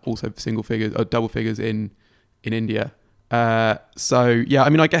also single figures or double figures in India. So yeah, I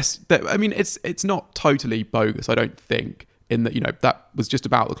mean, I guess it's not totally bogus, I don't think, in that that was just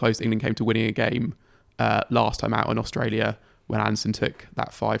about the closest England came to winning a game last time out in Australia when Anderson took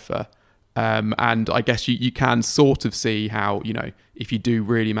that 5 and I guess you can sort of see how, if you do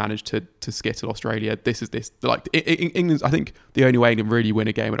really manage to skittle Australia, England's, I think the only way England really win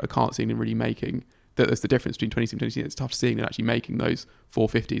a game, and I can't see England really making, that's the difference between 20 and 20. It's tough to see England actually making those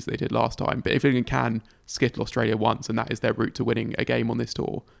 450s they did last time. But if England can skittle Australia once, and that is their route to winning a game on this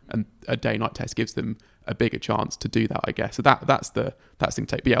tour, and a day-night test gives them a bigger chance to do that, I guess. So that's the thing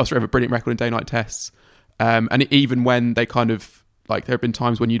to take. But yeah, Australia have a brilliant record in day-night tests. And even when they kind of, like, there have been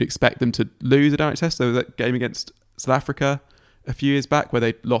times when you'd expect them to lose a day-night test. There was that game against South Africa a few years back where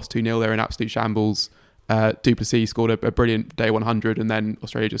they lost 2-0. They're in absolute shambles. Du Plessis scored a brilliant day 100, and then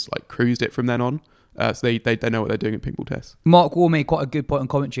Australia just cruised it from then on. So they know what they're doing at pink ball tests. Mark Waugh made quite a good point on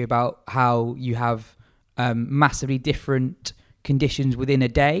commentary about how you have massively different conditions within a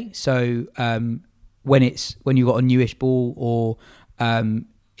day. So when you've got a newish ball, or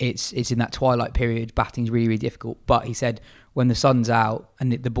it's in that twilight period, batting's really, really difficult. But he said when the sun's out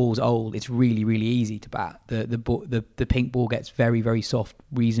and the ball's old, it's really, really easy to bat. The pink ball gets very, very soft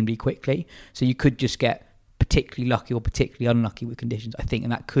reasonably quickly. So you could just get particularly lucky or particularly unlucky with conditions, I think,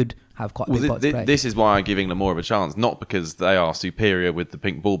 and that could have quite a big part to play. This is why I give England more of a chance, not because they are superior with the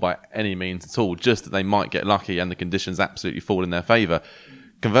pink ball by any means at all, just that they might get lucky and the conditions absolutely fall in their favour.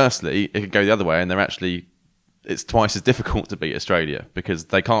 Conversely, it could go the other way, and it's twice as difficult to beat Australia because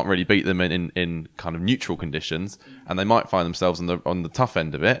they can't really beat them in kind of neutral conditions, and they might find themselves on the tough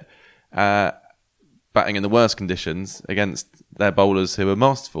end of it, batting in the worst conditions against their bowlers who are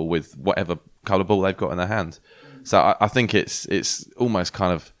masterful with whatever colour ball they've got in their hand. So I think it's almost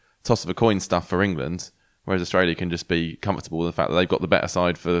kind of toss of a coin stuff for England, whereas Australia can just be comfortable with the fact that they've got the better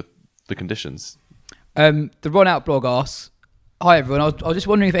side for the conditions. The Run Out blog asks, Hi everyone, I was just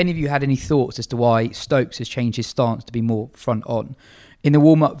wondering if any of you had any thoughts as to why Stokes has changed his stance to be more front on. In the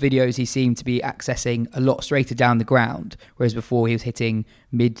warm-up videos, he seemed to be accessing a lot straighter down the ground, whereas before he was hitting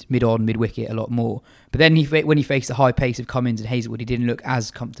mid-on, mid-wicket a lot more. But then when he faced the high pace of Cummins and Hazelwood, he didn't look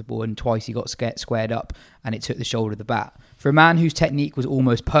as comfortable, and twice he got squared up and it took the shoulder of the bat. For a man whose technique was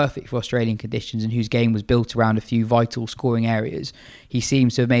almost perfect for Australian conditions and whose game was built around a few vital scoring areas, he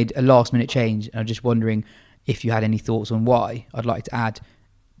seems to have made a last-minute change, and I'm just wondering if you had any thoughts on why. I'd like to add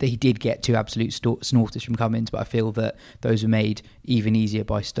that he did get 2 absolute snorters from Cummins, but I feel that those were made even easier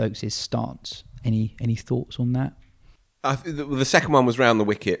by Stokes' stance. Any thoughts on that? The second one was round the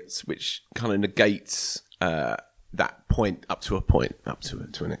wickets, which kind of negates that point up to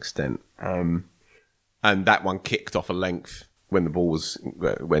an extent. And that one kicked off a length when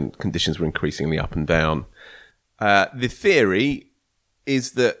when conditions were increasingly up and down. The theory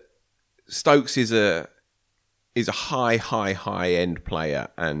is that Stokes is a high end player,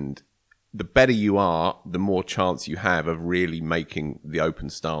 and the better you are, the more chance you have of really making the open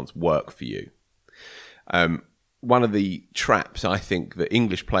stance work for you. One of the traps I think that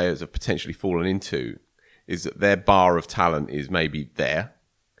English players have potentially fallen into is that their bar of talent is maybe there,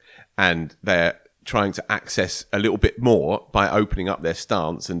 and they're trying to access a little bit more by opening up their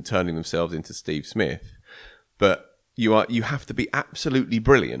stance and turning themselves into Steve Smith. But you have to be absolutely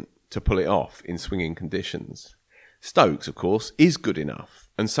brilliant to pull it off in swinging conditions. Stokes, of course, is good enough.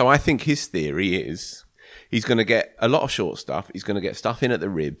 And so I think his theory is he's going to get a lot of short stuff. He's going to get stuff in at the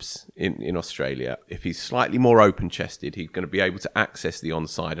ribs in Australia. If he's slightly more open-chested, he's going to be able to access the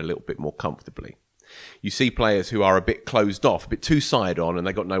onside a little bit more comfortably. You see players who are a bit closed off, a bit too side-on, and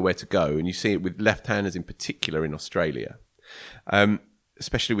they've got nowhere to go. And you see it with left-handers in particular in Australia.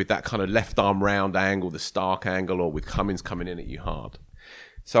 Especially with that kind of left-arm round angle, the Stark angle, or with Cummins coming in at you hard.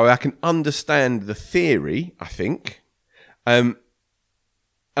 So I can understand the theory, I think. And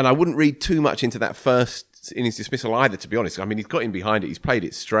I wouldn't read too much into that first innings dismissal either, to be honest. I mean, he's got in behind it. He's played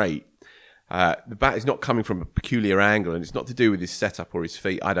it straight. The bat is not coming from a peculiar angle, and it's not to do with his setup or his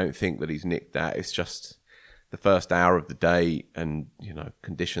feet. I don't think that he's nicked that. It's just the first hour of the day and,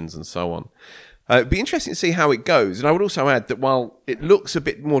 conditions and so on. It'd be interesting to see how it goes. And I would also add that while it looks a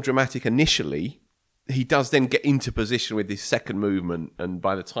bit more dramatic initially, he does then get into position with his second movement, and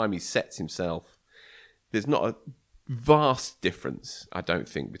by the time he sets himself, there's not a vast difference, I don't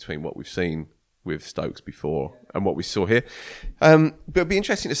think, between what we've seen with Stokes before and what we saw here. But it'll be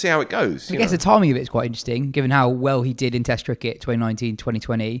interesting to see how it goes. I guess the timing of it is quite interesting, given how well he did in Test cricket 2019,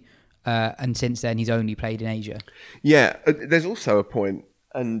 2020, and since then he's only played in Asia. Yeah, there's also a point,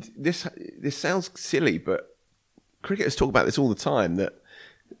 and this sounds silly, but cricketers talk about this all the time, that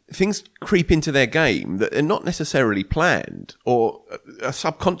things creep into their game that are not necessarily planned, or a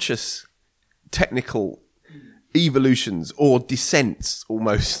subconscious technical evolutions or descents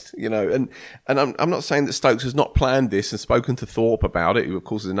almost, and I'm not saying that Stokes has not planned this and spoken to Thorpe about it, who of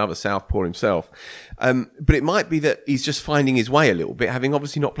course is another southpaw himself, but it might be that he's just finding his way a little bit, having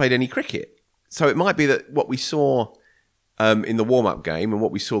obviously not played any cricket. So it might be that what we saw in the warm-up game and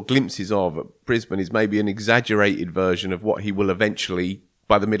what we saw glimpses of at Brisbane is maybe an exaggerated version of what he will eventually,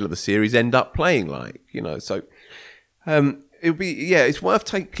 by the middle of the series, end up playing like, so it'll be, it's worth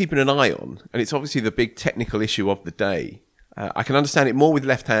keeping an eye on, and it's obviously the big technical issue of the day. I can understand it more with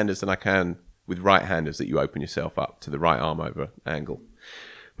left-handers than I can with right-handers, that you open yourself up to the right arm over angle,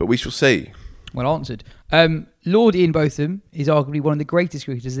 but we shall see. Well answered. Lord Ian Botham is arguably one of the greatest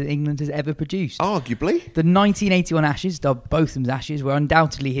cricketers that England has ever produced. Arguably? The 1981 Ashes, dubbed Botham's Ashes, were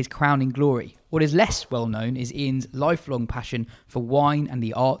undoubtedly his crowning glory. What is less well known is Ian's lifelong passion for wine and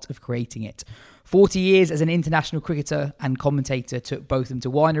the art of creating it. 40 years as an international cricketer and commentator took Botham to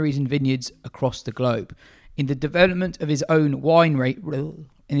wineries and vineyards across the globe. In the development of his own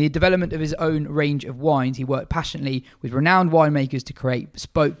range of wines, he worked passionately with renowned winemakers to create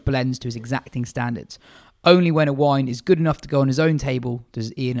bespoke blends to his exacting standards. Only when a wine is good enough to go on his own table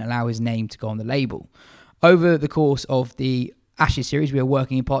does Ian allow his name to go on the label. Over the course of the Ashes series, we are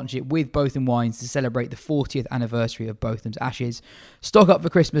working in partnership with Botham Wines to celebrate the 40th anniversary of Botham's Ashes. Stock up for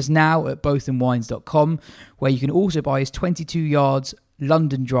Christmas now at bothamwines.com, where you can also buy his 22 yards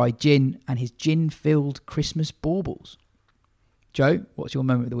London Dry Gin and his gin-filled Christmas baubles. Joe, what's your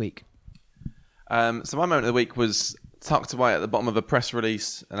moment of the week? So my moment of the week was tucked away at the bottom of a press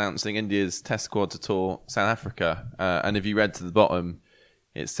release announcing India's test squad to tour South Africa. And if you read to the bottom,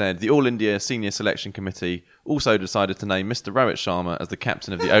 It said, the All India Senior Selection Committee also decided to name Mr. Rohit Sharma as the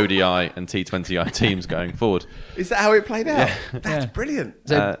captain of the ODI and T20I teams going forward. Is that how it played out? Yeah. That's brilliant.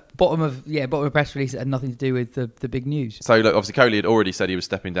 So bottom of a press release that had nothing to do with the big news. So look, obviously Kohli had already said he was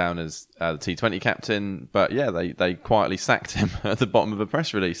stepping down as the T20 captain, but yeah, they quietly sacked him at the bottom of a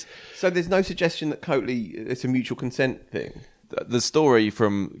press release. So there's no suggestion that Kohli, it's a mutual consent thing? The story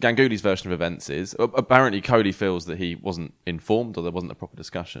from Ganguly's version of events is, apparently Kohli feels that he wasn't informed or there wasn't a proper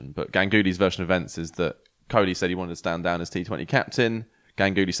discussion, but Ganguly's version of events is that Kohli said he wanted to stand down as T20 captain.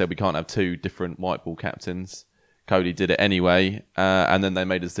 Ganguly said we can't have two different white ball captains. Kohli did it anyway, and then they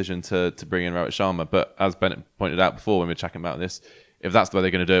made a decision to bring in Rohit Sharma. But as Bennett pointed out before when we were chatting about this, if that's the way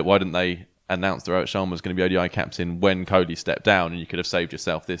they're going to do it, why didn't they announce that Rohit Sharma was going to be ODI captain when Kohli stepped down, and you could have saved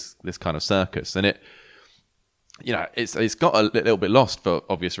yourself this kind of circus? And it's got a little bit lost for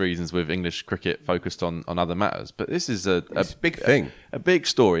obvious reasons with English cricket focused on other matters. But this is a big thing, a big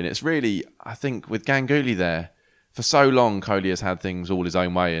story, and it's really, I think, with Ganguly there, for so long, Kohli has had things all his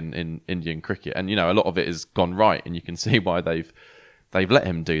own way in Indian cricket, and a lot of it has gone right, and you can see why they've let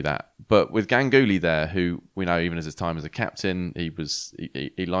him do that. But with Ganguly there, who we know even as his time as a captain,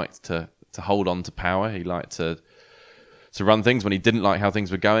 he liked to hold on to power. He liked to run things. When he didn't like how things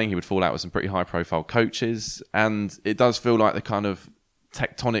were going, he would fall out with some pretty high-profile coaches. And it does feel like the kind of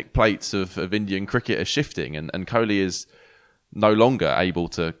tectonic plates of Indian cricket are shifting, and Kohli is no longer able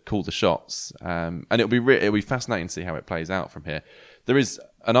to call the shots. And it'll be fascinating to see how it plays out from here. There is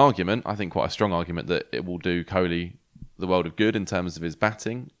an argument, I think quite a strong argument, that it will do Kohli the world of good in terms of his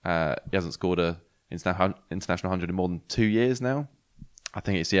batting. He hasn't scored a international 100 in more than 2 years now. I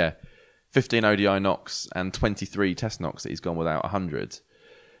think it's, 15 ODI knocks and 23 test knocks that he's gone without 100.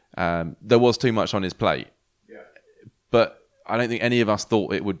 There was too much on his plate. Yeah. But I don't think any of us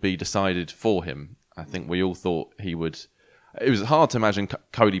thought it would be decided for him. I think we all thought he would. It was hard to imagine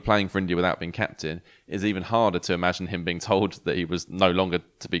Kohli playing for India without being captain. It's even harder to imagine him being told that he was no longer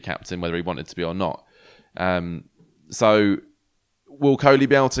to be captain, whether he wanted to be or not. So will Kohli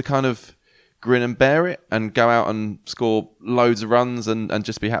be able to kind of grin and bear it and go out and score loads of runs and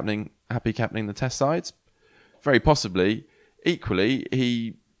just be happy captaining the test sides? Very possibly. Equally,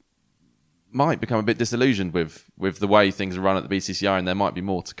 he might become a bit disillusioned with the way things are run at the BCCI, and there might be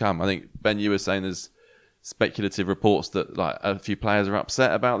more to come. I think, Ben, you were saying there's speculative reports that like a few players are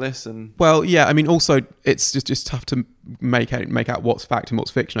upset about this, and well, yeah, I mean, also it's just tough to make out what's fact and what's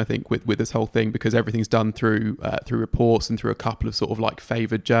fiction, I think, with this whole thing, because everything's done through reports and through a couple of sort of like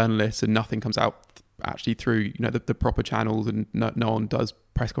favoured journalists, and nothing comes out actually through the proper channels, and no one does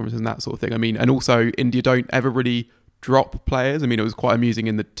press conferences and that sort of thing. I mean, and also India don't ever really drop players. I mean, it was quite amusing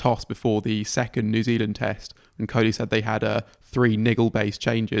in the toss before the second New Zealand test, and Kohli said they had 3 niggle-based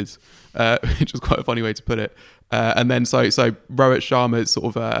changes, which was quite a funny way to put it. And then so Rohit Sharma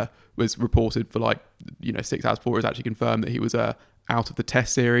sort of was reported for 6 hours before it was actually confirmed that he was out of the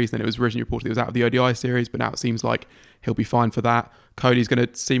test series. Then it was originally reported he was out of the ODI series, but now it seems like he'll be fine for that. Kohli's going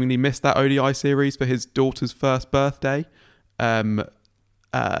to seemingly miss that ODI series for his daughter's first birthday. But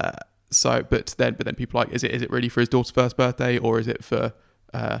then people are like, is it really for his daughter's first birthday, or is it for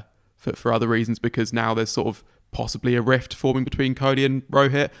other reasons? Because now there's sort of possibly a rift forming between Kohli and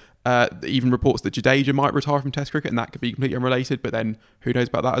Rohit. Even reports that Jadeja might retire from Test cricket, and that could be completely unrelated. But then who knows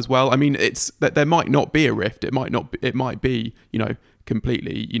about that as well? I mean, it's that there might not be a rift. It might be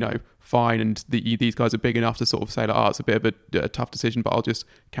completely fine, and these guys are big enough to sort of say it's a bit of a tough decision, but I'll just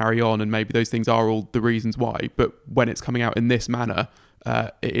carry on, and maybe those things are all the reasons why. But when it's coming out in this manner,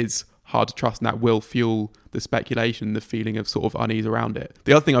 it is hard to trust, and that will fuel the speculation, the feeling of sort of unease around it.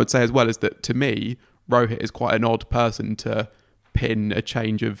 The other thing I would say as well is that, to me, Rohit is quite an odd person to pin a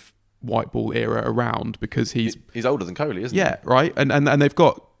change of white ball era around, because he's older than Kohli, isn't he? Yeah, right. And they've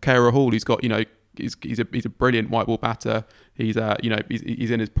got KR Rahul. He's got he's a brilliant white ball batter. He's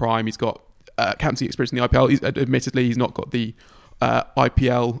he's in his prime. He's got captaincy experience in the IPL. Admittedly, he's not got the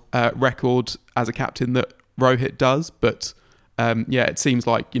IPL record as a captain that Rohit does, but it seems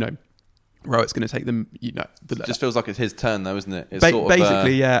like Rohit's going to take them, it just feels like it's his turn, though, isn't it? It's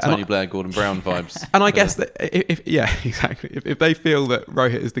basically, yeah. Tony Blair, Gordon Brown vibes. And I guess that exactly. If they feel that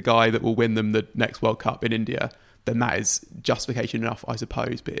Rohit is the guy that will win them the next World Cup in India, then that is justification enough, I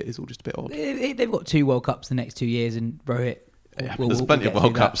suppose. But it is all just a bit odd. They've got 2 World Cups the next 2 years, and Rohit. There's plenty of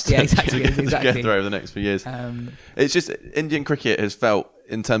World Cups to get through over the next few years. It's just Indian cricket has felt,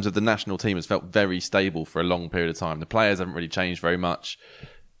 in terms of the national team, has felt very stable for a long period of time. The players haven't really changed very much.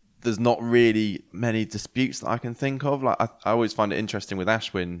 There's not really many disputes that I can think of. Like I always find it interesting with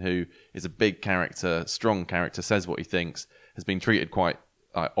Ashwin, who is a big character, strong character, says what he thinks, has been treated quite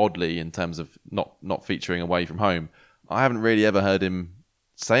oddly in terms of not featuring away from home. I haven't really ever heard him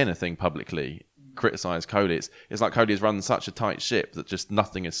say anything publicly, criticise Kohli. It's like Kohli has run such a tight ship that just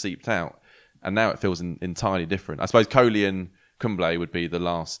nothing has seeped out. And now it feels entirely different. I suppose Kohli and Kumble would be the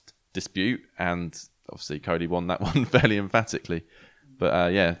last dispute, and obviously Kohli won that one fairly emphatically.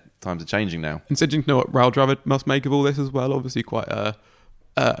 But times are changing now. It's interesting to know what Raul Dravid must make of all this as well. Obviously quite a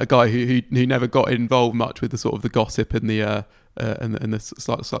guy who never got involved much with the sort of the gossip and the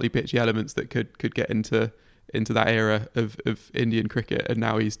slightly bitchy elements that could get into that era of Indian cricket, and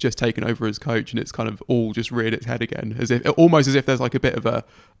now he's just taken over as coach, and it's kind of all just reared its head again, almost as if there's like a bit of a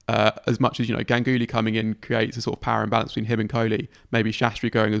as much as Ganguly coming in creates a sort of power imbalance between him and Kohli, maybe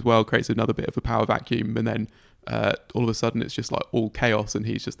Shastri going as well creates another bit of a power vacuum, and then all of a sudden it's just like all chaos, and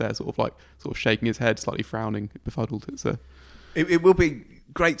he's just there sort of shaking his head, slightly frowning, befuddled. It will be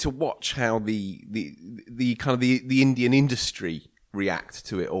great to watch how the kind of the Indian industry react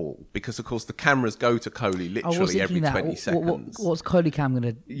to it all, because of course the cameras go to Kohli literally every 20 seconds. What's Kohli Cam going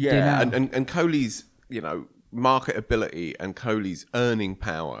to do now? And Kohli's marketability and Kohli's earning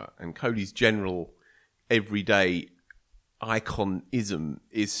power and Kohli's general everyday iconism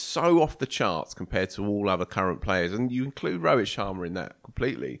is so off the charts compared to all other current players, and you include Rohit Sharma in that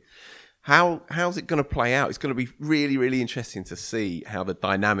completely. How's it going to play out? It's going to be really, really interesting to see how the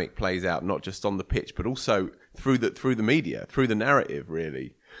dynamic plays out, not just on the pitch, but also through the media, through the narrative,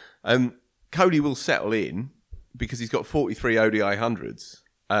 really. Kohli will settle in because he's got 43 ODI hundreds,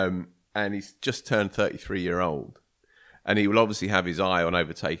 and he's just turned 33-year-old. And he will obviously have his eye on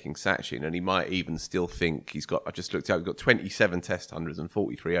overtaking Sachin, and he might even still think I just looked out, he's got 27 Test hundreds and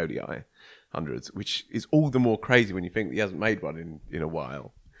 43 ODI hundreds, which is all the more crazy when you think that he hasn't made one in a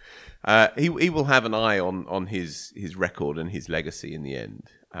while. He will have an eye on his record and his legacy in the end.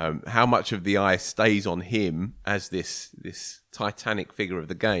 How much of the eye stays on him as this titanic figure of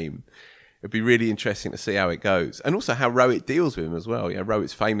the game? It'd be really interesting to see how it goes, and also how Rohit deals with him as well.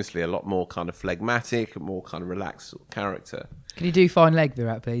 Rohit's famously a lot more kind of phlegmatic, a more kind of relaxed sort of character. Can you do fine leg,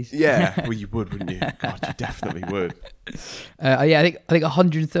 Virat, please? Yeah, well, you would, wouldn't you? God, you definitely would. I think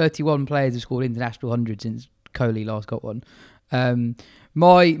 131 players have scored international hundreds since Kohli last got one.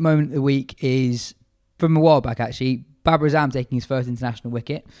 My moment of the week is from a while back, actually. Babar Azam taking his first international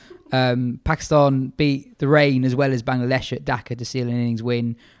wicket. Pakistan beat the rain as well as Bangladesh at Dhaka to seal an innings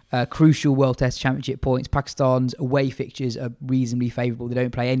win. Crucial World Test Championship points. Pakistan's away fixtures are reasonably favourable. They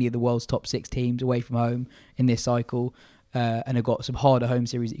don't play any of the world's top 6 teams away from home in this cycle, and have got some harder home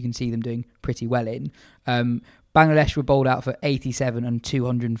series that you can see them doing pretty well in. Bangladesh were bowled out for 87 and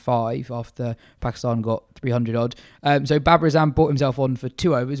 205 after Pakistan got 300 odd. So Babar Azam brought himself on for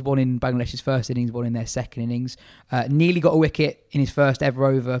 2 overs, one in Bangladesh's first innings, one in their second innings. Nearly got a wicket in his first ever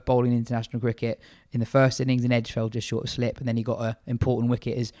over bowling international cricket. In the first innings, an edge fell just short of slip, and then he got an important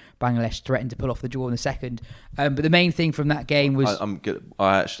wicket as Bangladesh threatened to pull off the draw in the second. But the main thing from that game was...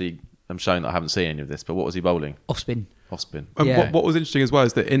 I'm showing that I haven't seen any of this, but what was he bowling? Off spin. Yeah. What was interesting as well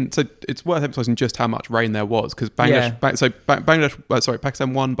is that it's worth emphasising just how much rain there was, because Pakistan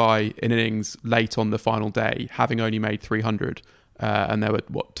won by an innings late on the final day, having only made 300, and there were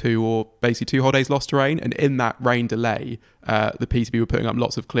 2 whole days lost to rain, and in that rain delay, the PCB were putting up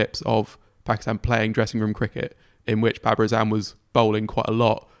lots of clips of Pakistan playing dressing room cricket, in which Babar Azam was bowling quite a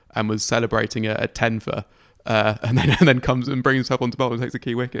lot and was celebrating a 10-for, and then comes and brings himself onto bowl and takes a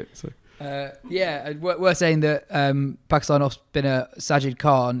key wicket. So. We're saying that Pakistan off-spinner Sajid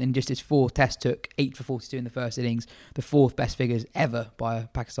Khan in just his 4th test took 8 for 42 in the first innings, the 4th best figures ever by a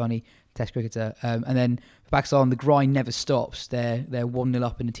Pakistani test cricketer. And then for Pakistan, the grind never stops. They're 1-0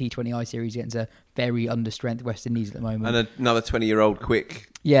 up in the T20I series against a very understrength West Indies at the moment. And another 20-year-old quick.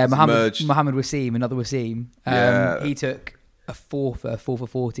 Yeah, Mohammad Wasim, another Wasim. He took a 4 for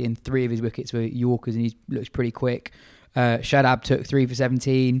 40, and 3 of his wickets were Yorkers, and he looks pretty quick. Shadab took 3 for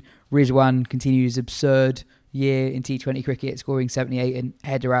 17. Rizwan continued his absurd year in T20 cricket, scoring 78, and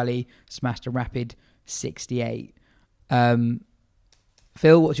Haider Ali smashed a rapid 68.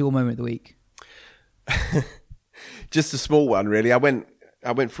 Phil, what's your moment of the week? Just a small one, really. I went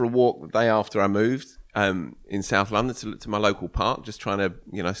for a walk the day after I moved in South London to my local park, just trying to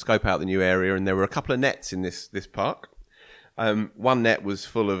scope out the new area, and there were a couple of nets in this park. One net was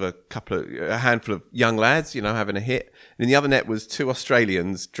full of a handful of young lads, having a hit. And the other net was 2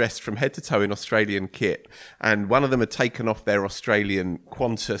 Australians dressed from head to toe in Australian kit. And one of them had taken off their Australian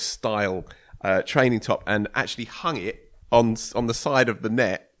Qantas style training top and actually hung it on the side of the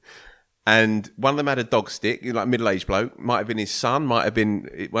net. And one of them had a dog stick, like a middle-aged bloke. Might have been his son, might have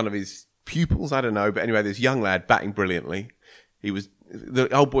been one of his pupils, I don't know. But anyway, this young lad batting brilliantly. The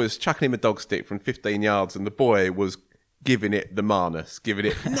old boy was chucking him a dog stick from 15 yards, and the boy was giving it the Marnus, giving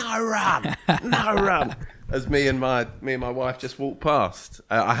it, no run. as me and my wife just walked past.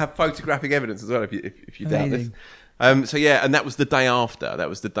 I have photographic evidence as well, if you doubt this. So yeah, and that was the day after. That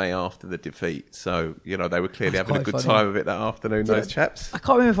was the day after the defeat. So they were clearly having a good time of it that afternoon. Those chaps. I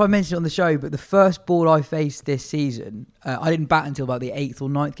can't remember if I mentioned it on the show, but the first ball I faced this season, I didn't bat until about the 8th or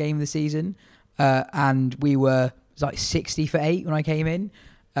 9th game of the season, and we were like 60 for 8 when I came in.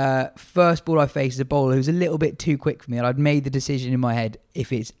 First ball I faced is a bowler who's a little bit too quick for me, and I'd made the decision in my head,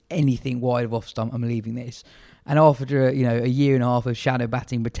 if it's anything wide of off stump, I'm leaving this. And after a year and a half of shadow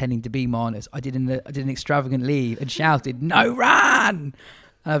batting, pretending to be Marnus, I did an extravagant leave and shouted, "No run!"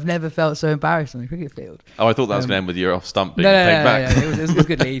 And I've never felt so embarrassed on the cricket field. Oh, I thought that was going to end with your off stump being taken back. No. It was a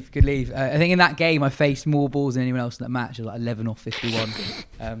good leave. Good leave. I think in that game I faced more balls than anyone else in that match. It was like 11 off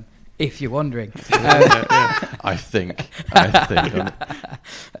 51. If you're wondering. I think.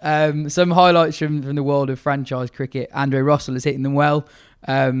 Some highlights from the world of franchise cricket. Andre Russell is hitting them well.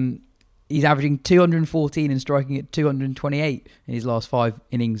 He's averaging 214 and striking at 228 in his last 5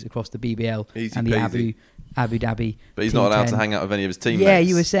 innings across the BBL and the Abu Dhabi. But he's not allowed to hang out with any of his teammates. Yeah,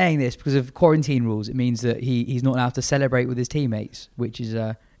 you were saying this because of quarantine rules. It means that he's not allowed to celebrate with his teammates, which is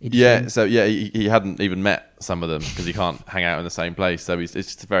he hadn't even met some of them because he can't hang out in the same place. So it's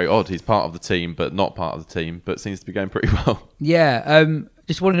just very odd. He's part of the team, but not part of the team. But seems to be going pretty well. Yeah.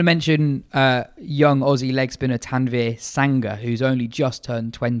 Just wanted to mention young Aussie leg spinner Tanveer Sangha, who's only just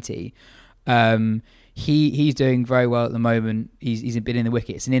turned 20. He's doing very well at the moment. He's been in the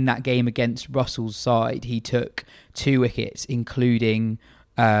wickets, and in that game against Russell's side, he took 2 wickets, including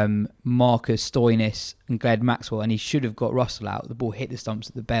Marcus Stoinis and Glenn Maxwell, and he should have got Russell out. The ball hit the stumps,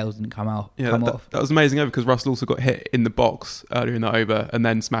 the bails didn't come off. That was amazing over because Russell also got hit in the box earlier in the over and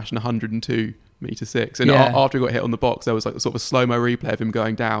then smashing 102 metre 6. And after he got hit on the box, there was like sort of a slow-mo replay of him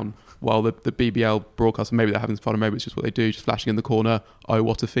going down while the BBL broadcaster, maybe they're having fun, or maybe it's just what they do, just flashing in the corner, "Oh,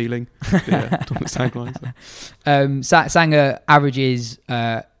 what a feeling." Sangha averages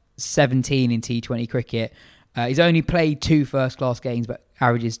 17 in T20 cricket. He's only played 2 first-class games, but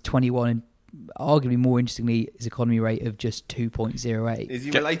averages 21, and arguably more interestingly, his economy rate of just 2.08. Is he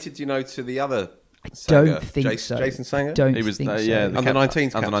related, to the other? I don't think so. Jason Sangha? He was under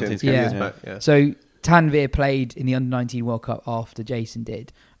 19s captain. Under 19s years back. Yeah. So Tanveer played in the under 19 World Cup after Jason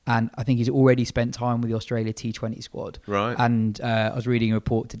did. And I think he's already spent time with the Australia T20 squad. Right. And I was reading a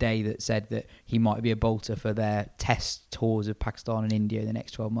report today that said that he might be a bolter for their test tours of Pakistan and India in the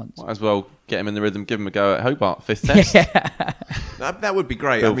next 12 months. Might as well get him in the rhythm, give him a go at Hobart, 5th test. That would be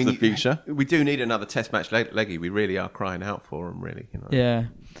great. Build for the future. We do need another test match leggy. We really are crying out for him, really. Yeah.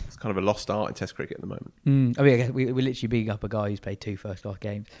 It's kind of a lost art in Test cricket at the moment. I guess we're literally bigging up a guy who's played 2 first-class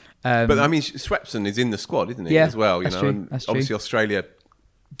games. But Swepson is in the squad, isn't he? Yeah, as well. That's true. That's obviously true. Australia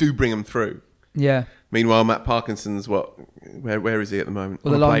do bring him through. Yeah. Meanwhile, Matt Parkinson's where is he at the moment?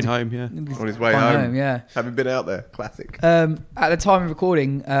 On the plane home, on his way home. Yeah. Having been out there, classic. At the time of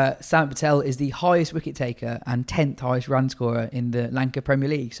recording, Sam Patel is the highest wicket taker and 10th highest run scorer in the Lanka Premier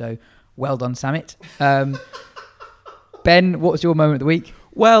League. So, well done, Samit. Ben, what's your moment of the week?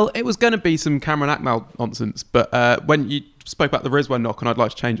 Well, it was going to be some Cameron Akmal nonsense, but when you spoke about the Rizwan knock, and I'd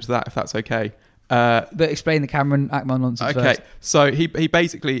like to change it to that, if that's okay. But explain the Cameron Akmal nonsense first. Okay, so he's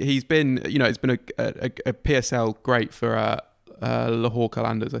been, it's been a PSL great for Lahore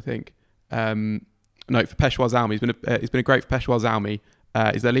Qalandars, I think. For Peshawar Zalmi. He's been a great for Peshawar Zalmi.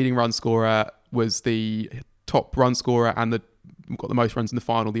 He's their leading run scorer, was the top run scorer and got the most runs in the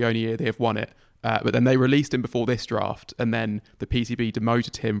final the only year they have won it. But then they released him before this draft, and then the PCB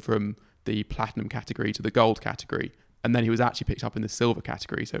demoted him from the platinum category to the gold category. And then he was actually picked up in the silver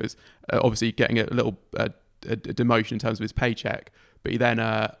category. So it was obviously getting a little a demotion in terms of his paycheck. But he then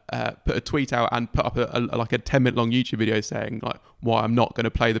put a tweet out and put up a 10-minute long YouTube video saying why I'm not going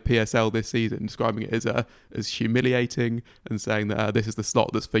to play the PSL this season, describing it as humiliating and saying that this is the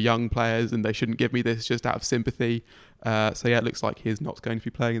slot that's for young players and they shouldn't give me this just out of sympathy. It looks like he's not going to be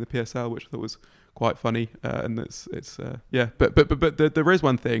playing in the PSL, which I thought was quite funny. And But there is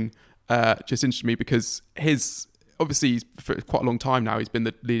one thing just interested me because obviously, for quite a long time now, he's been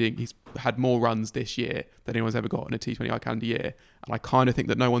the leading. He's had more runs this year than anyone's ever got in a T20I calendar year, and I kind of think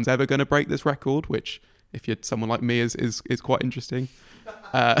that no one's ever going to break this record. Which, if you're someone like me, is quite interesting.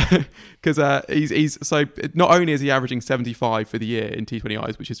 Because he's so not only is he averaging 75 for the year in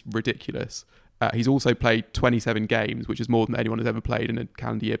T20Is, which is ridiculous. He's also played 27 games, which is more than anyone has ever played in a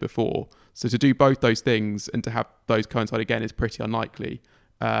calendar year before. So to do both those things and to have those coincide again is pretty unlikely.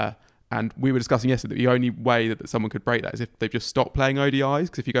 And we were discussing yesterday that the only way that someone could break that is if they've just stopped playing ODIs.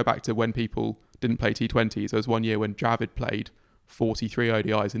 Because if you go back to when people didn't play T20s, there was one year when Dravid played 43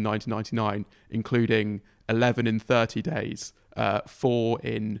 ODIs in 1999, including 11 in 30 days, 4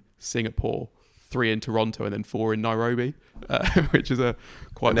 in Singapore, 3 in Toronto and then 4 in Nairobi, which is a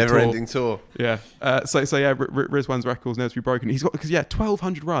quite never-ending tour. Yeah. Rizwan's record's never to be broken. He's got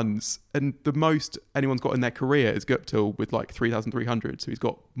 1,200 runs, and the most anyone's got in their career is Guptill with like 3,300. So he's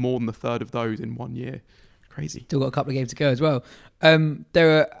got more than a third of those in 1 year. Crazy. Still got a couple of games to go as well.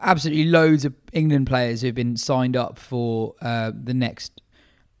 There are absolutely loads of England players who've been signed up for the next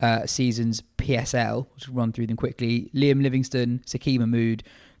season's PSL. Let's run through them quickly. Liam Livingstone, Sakeem Mahmood,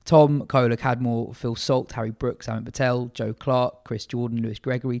 Tom, Kola Cadmore, Phil Salt, Harry Brooks, Amit Patel, Joe Clark, Chris Jordan, Lewis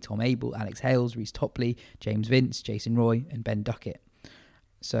Gregory, Tom Abel, Alex Hales, Reece Topley, James Vince, Jason Roy and Ben Duckett.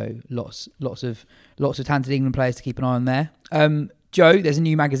 So lots of talented England players to keep an eye on there. Joe, there's a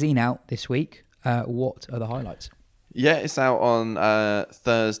new magazine out this week. What are the highlights? Yeah, it's out on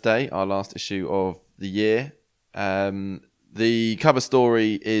Thursday, our last issue of the year. The cover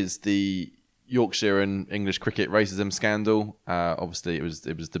story is the Yorkshire and English cricket racism scandal. Obviously, it was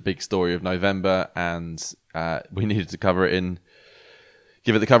the big story of November, and we needed to cover it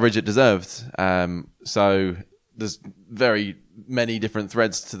give it the coverage it deserved. So there's very many different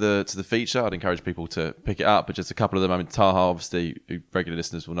threads to the feature. I'd encourage people to pick it up, but just a couple of them. I mean, Taha, obviously, who regular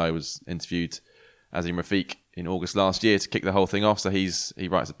listeners will know, was interviewed Azim Rafiq in August last year to kick the whole thing off. So he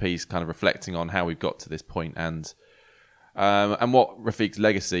writes a piece kind of reflecting on how we've got to this point and what Rafiq's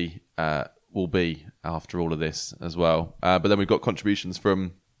legacy will be after all of this as well. But then we've got contributions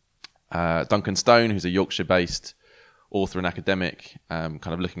from Duncan Stone, who's a Yorkshire-based author and academic, kind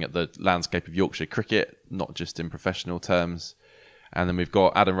of looking at the landscape of Yorkshire cricket, not just in professional terms. And then we've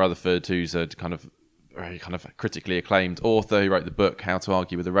got Adam Rutherford, who's a very critically acclaimed author who wrote the book How to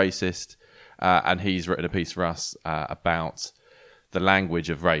Argue with a Racist, and he's written a piece for us about the language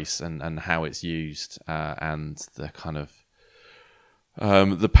of race and how it's used, and the kind of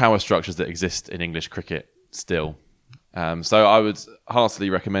the power structures that exist in English cricket still. So I would heartily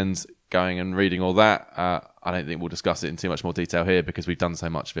recommend going and reading all that. I don't think we'll discuss it in too much more detail here because we've done so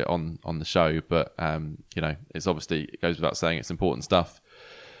much of it on the show, but it's obviously, it goes without saying, it's important stuff.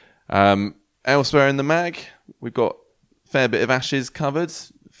 Elsewhere in the mag, we've got a fair bit of Ashes covered.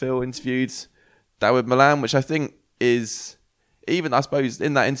 Phil interviewed Dawid Malan, which I think is, even I suppose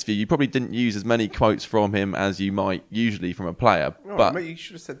in that interview, you probably didn't use as many quotes from him as you might usually from a player. But mate, you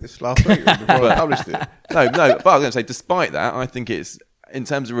should have said this last week before I published it. No, but I was going to say, despite that, I think it's, in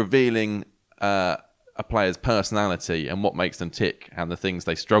terms of revealing a player's personality and what makes them tick and the things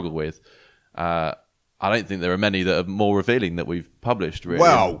they struggle with, I don't think there are many that are more revealing that we've published, really.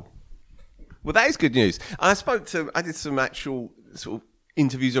 Well, that is good news. I did some actual sort of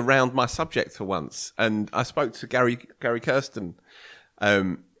interviews around my subject for once, and I spoke to Gary Kirsten.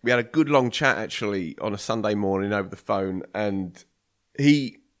 We had a good long chat actually on a Sunday morning over the phone, and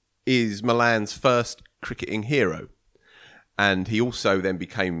he is Malan's first cricketing hero, and he also then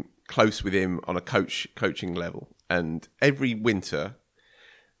became close with him on a coaching level. And every winter,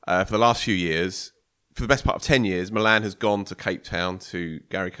 for the last few years, for the best part of 10 years, Malan has gone to Cape Town to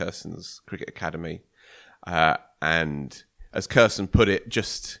Gary Kirsten's cricket academy, and as Kirsten put it,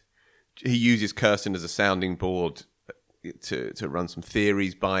 he uses Kirsten as a sounding board to run some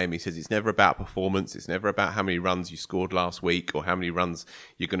theories by him. He says it's never about performance. It's never about how many runs you scored last week or how many runs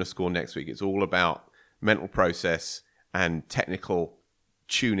you're going to score next week. It's all about mental process and technical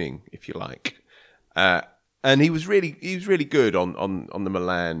tuning, if you like. And he was really good on the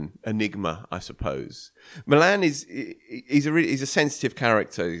Malan enigma, I suppose. Malan he's a sensitive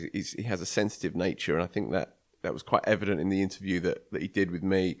character. He has a sensitive nature, and I think that was quite evident in the interview that he did with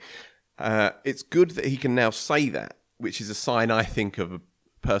me. It's good that he can now say that, which is a sign, I think, of a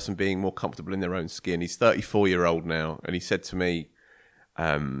person being more comfortable in their own skin. He's 34-year-old now, and he said to me,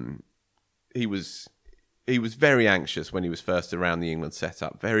 he was very anxious when he was first around the England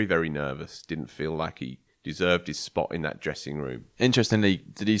setup. Very, very nervous. Didn't feel like he deserved his spot in that dressing room. Interestingly,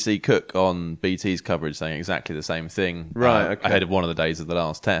 did you see Cook on BT's coverage saying exactly the same thing? Right, okay. Ahead of one of the days of the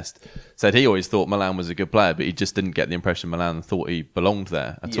last test. Said he always thought Malan was a good player, but he just didn't get the impression Malan thought he belonged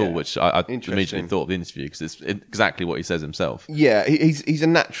there at all, which I immediately thought of the interview because it's exactly what he says himself. Yeah, he's a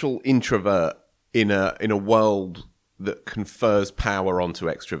natural introvert in a world that confers power onto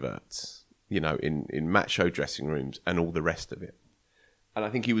extroverts, in macho dressing rooms and all the rest of it. And I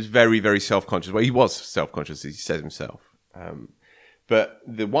think he was very, very self-conscious. Well, he was self-conscious, as he said himself. But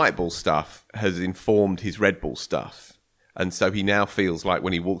the white ball stuff has informed his red ball stuff. And so he now feels like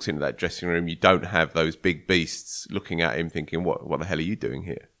when he walks into that dressing room, you don't have those big beasts looking at him thinking, what the hell are you doing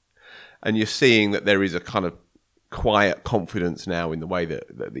here? And you're seeing that there is a kind of quiet confidence now in the way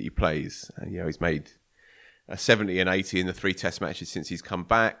that he plays. And, he's made a 70 and 80 in the 3 test matches since he's come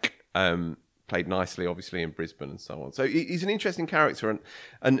back. played nicely, obviously, in Brisbane and so on. So he's an interesting character,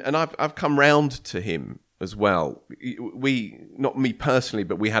 and I've come round to him as well. We, not me personally,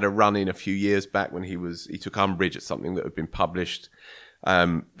 but we had a run in a few years back when he took umbrage at something that had been published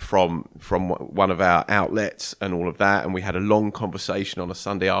from one of our outlets and all of that, and we had a long conversation on a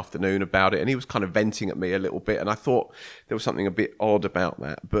Sunday afternoon about it, and he was kind of venting at me a little bit, and I thought there was something a bit odd about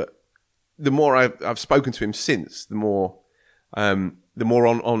that. But the more I've spoken to him since, the more on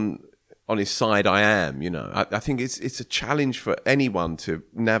his side I am. I think it's a challenge for anyone to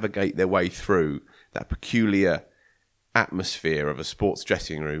navigate their way through that peculiar atmosphere of a sports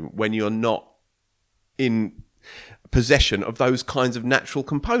dressing room when you're not in possession of those kinds of natural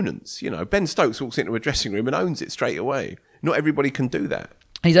components. Ben Stokes walks into a dressing room and owns it straight away. Not everybody can do that.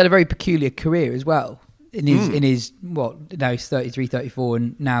 He's had a very peculiar career as well. In his now he's 33, 34,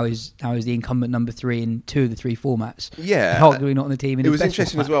 and now is the incumbent number 3 in 2 of the 3 formats. Yeah, arguably not on the team. It was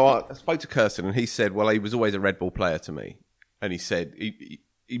interesting as well. I spoke to Kirsten, and he said, "Well, he was always a red ball player to me," and he said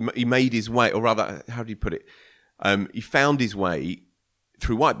he made his way, or rather, how do you put it? He found his way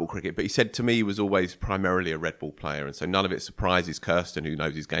through white ball cricket, but he said to me he was always primarily a red ball player, and so none of it surprises Kirsten, who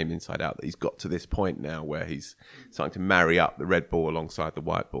knows his game inside out, that he's got to this point now where he's starting to marry up the red ball alongside the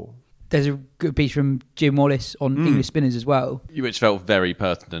white ball. There's a good piece from Jim Wallace on English spinners as well, which felt very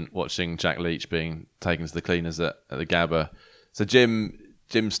pertinent watching Jack Leach being taken to the cleaners at the Gabba. So Jim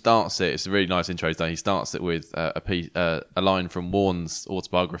starts it. It's a really nice intro. He starts it with a line from Warne's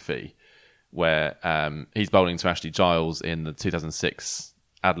autobiography, where he's bowling to Ashley Giles in the 2006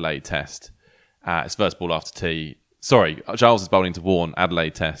 Adelaide Test. It's first ball after tea. Sorry, Giles is bowling to Warne,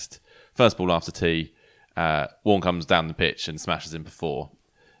 Adelaide Test. First ball after tea. Warne comes down the pitch and smashes him for 4.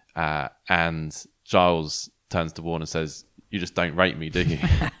 And Giles turns to Warne and says, "You just don't rate me, do you?"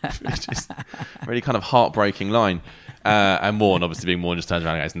 Which is a really kind of heartbreaking line. And Warne, obviously being Warne, just turns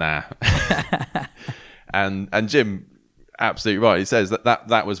around and goes, "Nah." and Jim, absolutely right. He says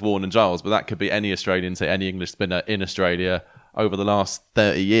that was Warne and Giles, but that could be any Australian, say any English spinner in Australia over the last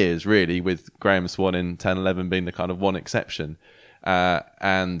 30 years, really, with Graham Swan in 10-11 being the kind of one exception.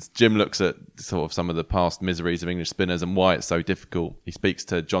 And Jim looks at sort of some of the past miseries of English spinners and why it's so difficult. He speaks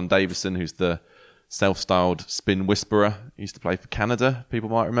to John Davison, who's the self-styled spin whisperer. He used to play for Canada, people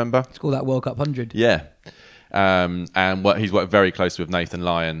might remember. It's called that World Cup 100. Yeah. And he's worked very closely with Nathan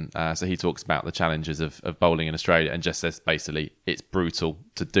Lyon. So he talks about the challenges of bowling in Australia and just says basically it's brutal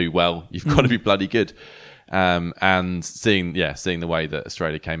to do well. You've got to be bloody good. And seeing the way that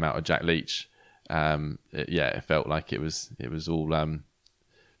Australia came out of Jack Leach, it felt like it was all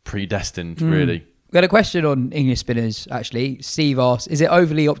predestined, really. We had a question on English spinners, actually. Steve asked, is it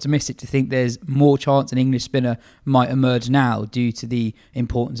overly optimistic to think there's more chance an English spinner might emerge now due to the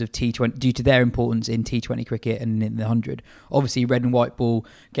importance of T20, due to their importance in T20 cricket and in the 100? Obviously, red and white ball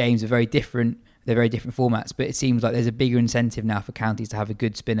games are very different. They're very different formats, but it seems like there's a bigger incentive now for counties to have a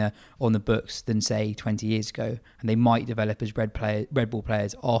good spinner on the books than, say, 20 years ago. And they might develop as red ball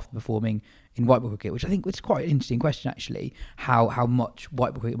players after performing in white ball cricket, which I think was quite an interesting question, actually, how much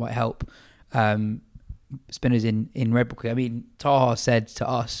white ball cricket might help spinners in red ball cricket. I mean, Taha said to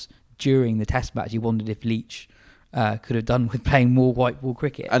us during the test match he wondered if Leach could have done with playing more white ball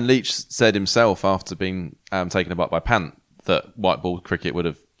cricket. And Leach said himself after being taken aback by Pant that white ball cricket would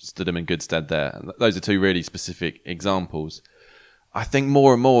have stood him in good stead there. Those are two really specific examples. I think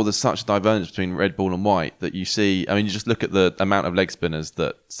more and more there's such a divergence between red ball and white that you see. I mean, you just look at the amount of leg spinners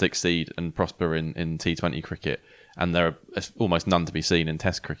that succeed and prosper in T20 cricket, and there are almost none to be seen in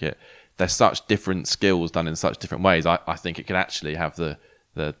Test cricket. There's such different skills done in such different ways. I think it could actually have the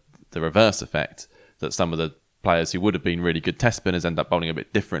reverse effect, that some of the players who would have been really good Test spinners end up bowling a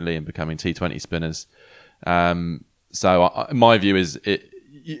bit differently and becoming T20 spinners. So my view is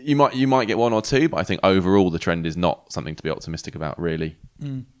you might get one or two, but I think overall the trend is not something to be optimistic about, really.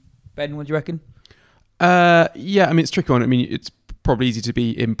 Ben, what do you reckon? I mean, it's a tricky one. I mean, it's probably easy to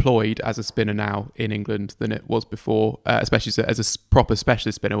be employed as a spinner now in England than it was before, especially as a proper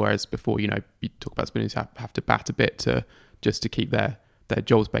specialist spinner, whereas before, you talk about spinners who have to bat a bit to keep their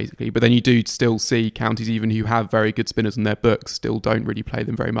jobs, basically. But then you do still see counties even who have very good spinners on their books still don't really play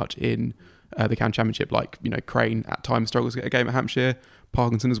them very much in the county championship. Like, Crane at times struggles to get a game at Hampshire,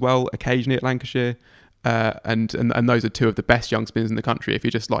 Parkinson as well, occasionally at Lancashire. And those are two of the best young spinners in the country. If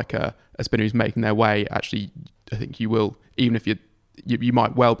you're just like a spinner who's making their way, actually, I think you will, even if you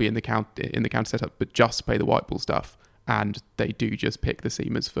might well be in the county setup, but just play the white ball stuff, and they do just pick the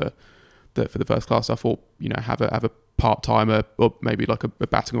seamers for the first class stuff, or have a part timer, or maybe like a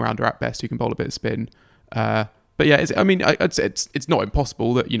batting all-rounder at best who can bowl a bit of spin. But yeah, I'd say it's not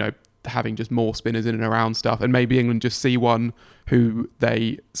impossible that having just more spinners in and around stuff, and maybe England just see one who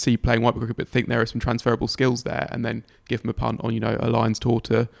they see playing white ball cricket but think there are some transferable skills there, and then give them a punt on, a Lions tour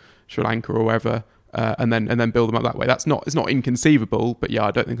to Sri Lanka or wherever, and then build them up that way. It's not inconceivable, but yeah,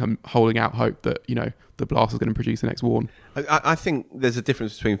 I don't think I'm holding out hope that the Blast is going to produce the next Warne. I think there's a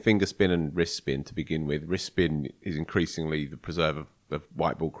difference between finger spin and wrist spin to begin with. Wrist spin is increasingly the preserve of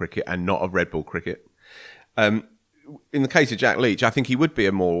white ball cricket and not of red ball cricket. In the case of Jack Leach, I think he would be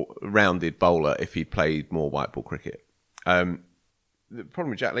a more rounded bowler if he played more white ball cricket. The problem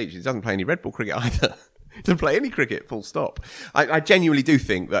with Jack Leach is he doesn't play any red ball cricket either. He doesn't play any cricket, full stop. I genuinely do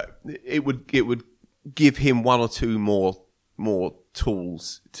think that it would give him one or two more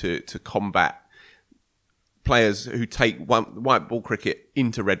tools to combat players who take white ball cricket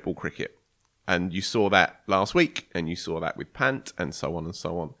into red ball cricket. And you saw that last week, and you saw that with Pant, and so on and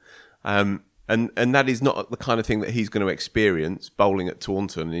so on. And that is not the kind of thing that he's going to experience bowling at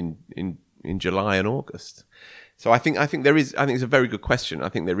Taunton in July and August. So I think it's a very good question. I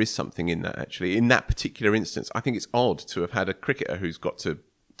think there is something in that, actually. In that particular instance, I think it's odd to have had a cricketer who's got to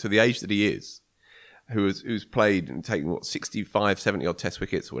the age that he is, who's played and taken 65, 70 odd Test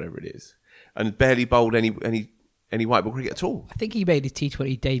wickets or whatever it is, and barely bowled any white ball cricket at all. I think he made his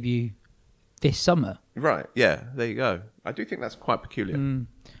T20 debut this summer. Right, yeah, there you go. I do think that's quite peculiar.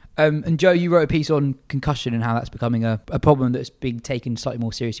 And Joe, you wrote a piece on concussion and how that's becoming a problem that's being taken slightly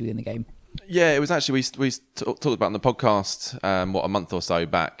more seriously within the game. Yeah, it was actually, we talked about on the podcast, a month or so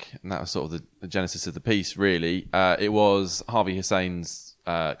back, and that was sort of the genesis of the piece, really. It was Harvey Hussein's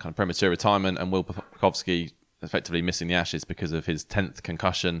kind of premature retirement and Will Pucovski effectively missing the Ashes because of his 10th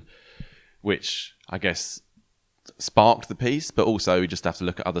concussion, which I guess sparked the piece, but also we just have to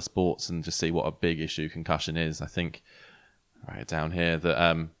look at other sports and just see what a big issue concussion is. I think, right down here,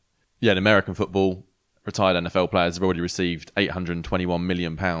 that in American football, retired NFL players have already received £821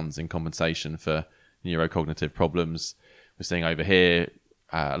 million in compensation for neurocognitive problems. We're seeing over here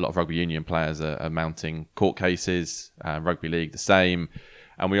a lot of rugby union players are mounting court cases, rugby league the same,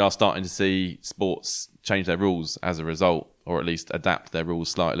 and we are starting to see sports change their rules as a result, or at least adapt their rules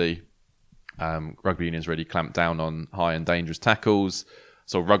slightly. Rugby union's really clamped down on high and dangerous tackles.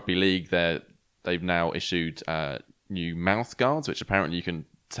 So rugby league, they've now issued new mouth guards, which apparently you can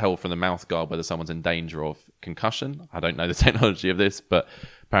tell from the mouth guard whether someone's in danger of concussion. I don't know the technology of this, but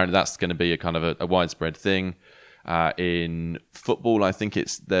apparently that's going to be a kind of a widespread thing. In football, I think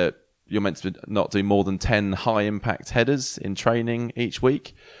it's that you're meant to not do more than 10 high impact headers in training each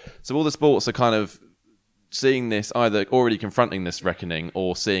week. So all the sports are kind of seeing this, either already confronting this reckoning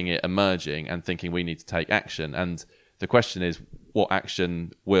or seeing it emerging and thinking we need to take action. And the question is, what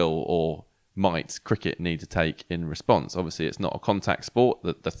action will or might cricket need to take in response? Obviously, it's not a contact sport.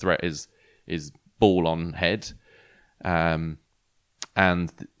 The threat is ball on head. And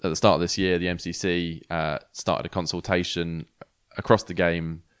at the start of this year, the MCC started a consultation across the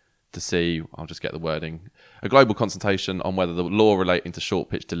game to see, I'll just get the wording, a global consultation on whether the law relating to short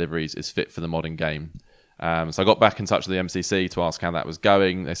pitch deliveries is fit for the modern game. So I got back in touch with the MCC to ask how that was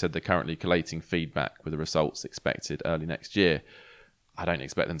going. They said they're currently collating feedback with the results expected early next year. I don't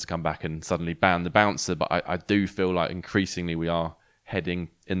expect them to come back and suddenly ban the bouncer, but I do feel like increasingly we are heading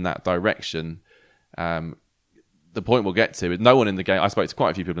in that direction. The point we'll get to is no one in the game, I spoke to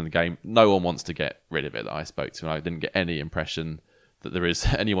quite a few people in the game, no one wants to get rid of it that I spoke to, and I didn't get any impression that there is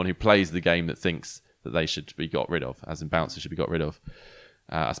anyone who plays the game that thinks that they should be got rid of, as in bouncers should be got rid of.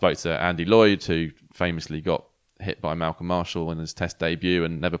 I spoke to Andy Lloyd, who famously got hit by Malcolm Marshall in his Test debut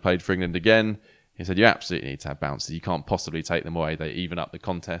and never played for England again. He said, you absolutely need to have bouncers. You can't possibly take them away. They even up the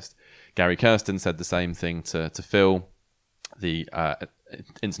contest. Gary Kirsten said the same thing to Phil. The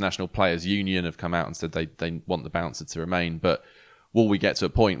International Players Union have come out and said they want the bouncer to remain. But will we get to a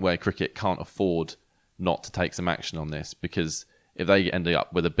point where cricket can't afford not to take some action on this? Because if they end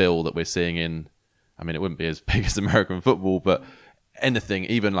up with a bill that we're seeing in, I mean, it wouldn't be as big as American football, but anything,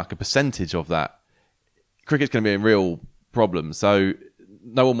 even like a percentage of that, cricket's going to be in real problems. So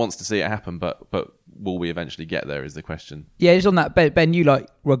no one wants to see it happen, but will we eventually get there is the question. Yeah, just on that, Ben, you like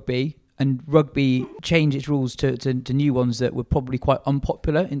rugby, and rugby changed its rules to new ones that were probably quite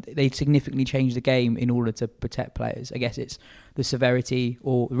unpopular. And they significantly changed the game in order to protect players. I guess it's the severity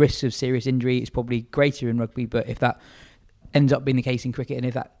or the risk of serious injury is probably greater in rugby, but if that ends up being the case in cricket, and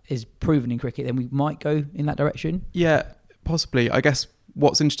if that is proven in cricket, then we might go in that direction. Yeah, possibly. I guess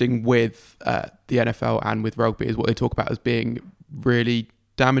what's interesting with the NFL and with rugby is what they talk about as being really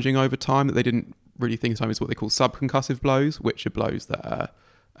damaging over time, that they didn't really think of time as what they call subconcussive blows, which are blows that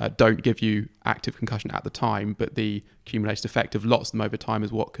don't give you active concussion at the time, but the accumulated effect of lots of them over time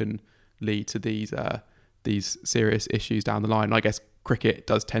is what can lead to these serious issues down the line. And I guess cricket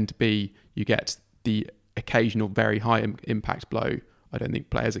does tend to be, you get the occasional very high impact blow. I don't think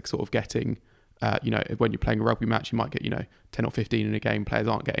players are sort of getting, when you're playing a rugby match, you might get, 10 or 15 in a game. Players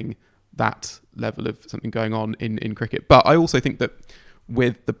aren't getting that level of something going on in cricket. But I also think that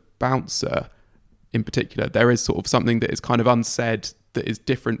with the bouncer in particular, there is sort of something that is kind of unsaid that is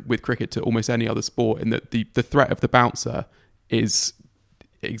different with cricket to almost any other sport, in that the threat of the bouncer is,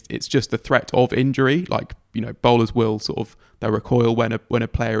 it's just the threat of injury. Like, bowlers will they'll recoil when a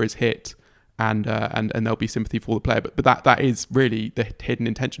player is hit, and there'll be sympathy for the player. But that is really the hidden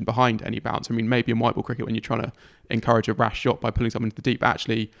intention behind any bouncer. I mean, maybe in white ball cricket, when you're trying to encourage a rash shot by pulling someone into the deep,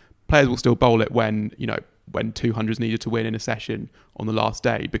 actually players will still bowl it when 200 is needed to win in a session on the last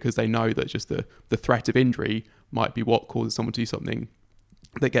day, because they know that just the threat of injury might be what causes someone to do something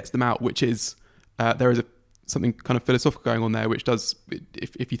that gets them out, which is, there is something kind of philosophical going on there, which does,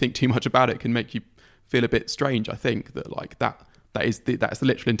 if you think too much about it, can make you feel a bit strange. I think that like that's the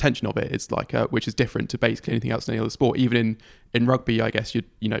literal intention of it. It's like, which is different to basically anything else in any other sport. Even in rugby, I guess you're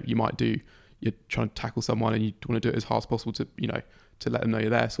trying to tackle someone and you want to do it as hard as possible to let them know you're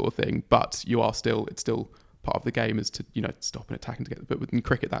there, sort of thing. But it's still part of the game is to stop and attack and to get. But within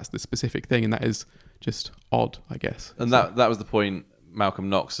cricket, that's the specific thing, and that is just odd, I guess. And that was the point Malcolm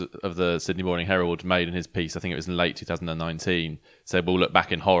Knox of the Sydney Morning Herald made in his piece. I think it was in late 2019. Said we'll look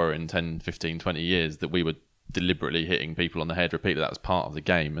back in horror in 10, 15, 20 years that we were deliberately hitting people on the head repeatedly. That was part of the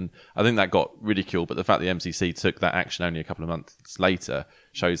game, and I think that got ridiculed. But the fact the MCC took that action only a couple of months later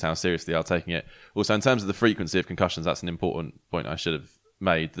shows how seriously they are taking it. Also, in terms of the frequency of concussions, that's an important point I should have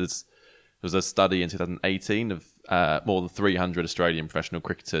made. There was a study in 2018 of more than 300 Australian professional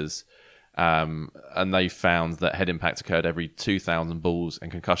cricketers, and they found that head impact occurred every 2,000 balls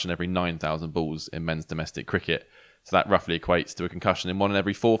and concussion every 9,000 balls in men's domestic cricket. So that roughly equates to a concussion in 1 in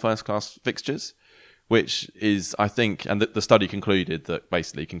every 4 first-class fixtures, which is, I think, and the study concluded that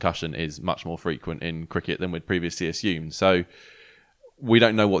basically concussion is much more frequent in cricket than we'd previously assumed. So we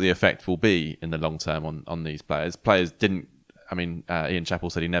don't know what the effect will be in the long term on these players. Players didn't, Ian Chappell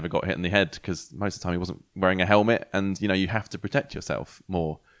said he never got hit in the head because most of the time he wasn't wearing a helmet, and, you have to protect yourself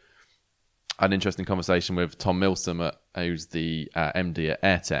more. An interesting conversation with Tom Milsom, who's the MD at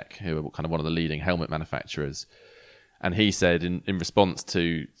AirTech, who are kind of one of the leading helmet manufacturers. And he said in response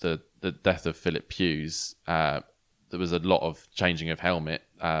to the death of Philip Hughes, there was a lot of changing of helmet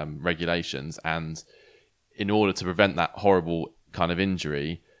regulations. And in order to prevent that horrible kind of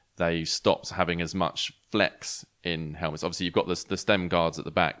injury, they stopped having as much flex in helmets. Obviously, you've got the stem guards at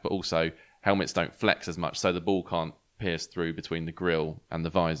the back, but also helmets don't flex as much, so the ball can't pierce through between the grille and the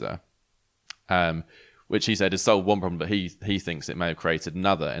visor. Which he said has solved one problem, but he thinks it may have created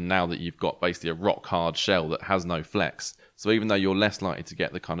another. And now that you've got basically a rock hard shell that has no flex, so even though you're less likely to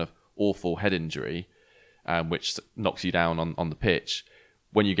get the kind of awful head injury, which knocks you down on the pitch,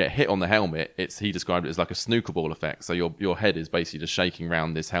 when you get hit on the helmet, he described it as like a snooker ball effect. So your head is basically just shaking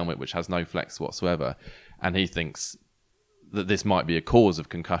around this helmet, which has no flex whatsoever. And he thinks that this might be a cause of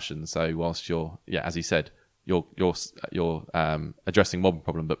concussion. So whilst you're, as he said, you're addressing one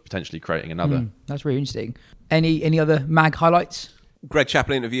problem, but potentially creating another. That's really interesting. Any other mag highlights? Greg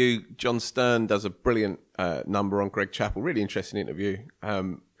Chappell interview. John Stern does a brilliant number on Greg Chappell. Really interesting interview.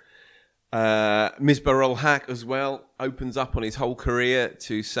 Misbah-ul Haq as well opens up on his whole career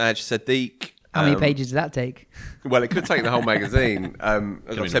to Saj Sadiq. How many pages does that take? Well, it could take the whole magazine.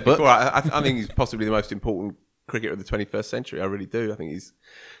 As I've said before, I think he's possibly the most important cricketer of the 21st century. I really do. I think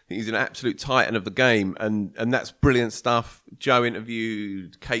he's an absolute titan of the game, and that's brilliant stuff. Joe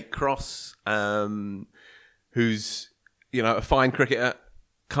interviewed Kate Cross, who's a fine cricketer,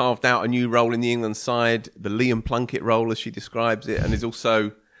 carved out a new role in the England side, the Liam Plunkett role as she describes it, and is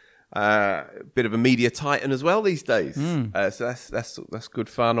also a bit of a media titan as well these days. So that's good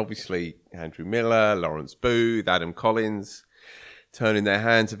fun. Obviously, Andrew Miller, Lawrence Booth, Adam Collins, turning their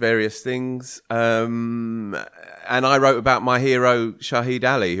hand to various things. And I wrote about my hero, Shahid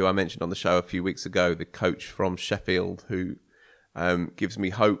Ali, who I mentioned on the show a few weeks ago, the coach from Sheffield, who gives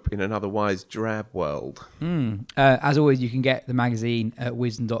me hope in an otherwise drab world. As always, you can get the magazine at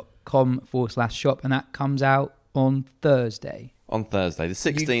wisdom.com/shop, and that comes out on Thursday. On Thursday, the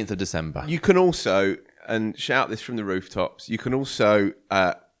 16th of December. You can also, and shout this from the rooftops, you can also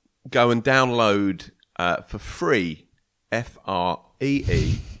go and download for free,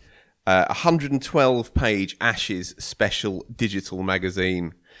 FREE, 112-page Ashes special digital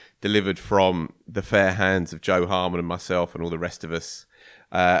magazine delivered from the fair hands of Joe Harman and myself and all the rest of us.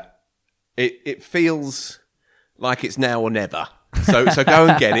 It feels like it's now or never. So go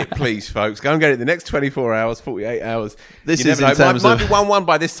and get it, please, folks. Go and get it the next 24 hours, 48 hours. This is in terms might be 1-1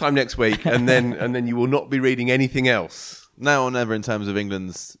 by this time next week, and then you will not be reading anything else. now or never in terms of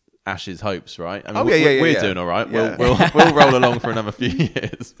England's Ashes hopes, right? I mean, we're doing all right. Yeah. We'll roll along for another few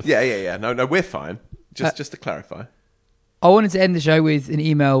years. Yeah. No, we're fine. Just to clarify. I wanted to end the show with an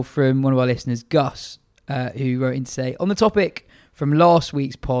email from one of our listeners, Gus, who wrote in to say, on the topic from last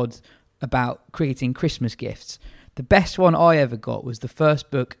week's pod about cricketing Christmas gifts, the best one I ever got was the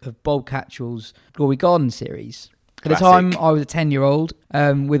first book of Bob Catchell's Glory Garden series. At the time, I was a 10-year-old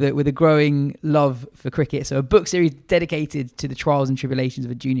with a growing love for cricket. So a book series dedicated to the trials and tribulations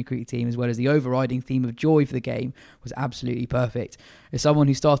of a junior cricket team, as well as the overriding theme of joy for the game, was absolutely perfect. As someone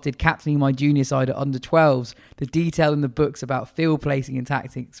who started captaining my junior side at under-12s, the detail in the books about field placing and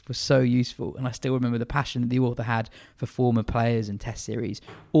tactics was so useful, and I still remember the passion that the author had for former players and test series.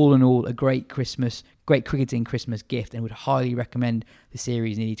 All in all, a great cricketing Christmas gift, and would highly recommend the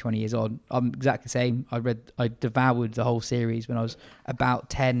series nearly 20 years on. I'm exactly the same. I devoured the whole series when I was about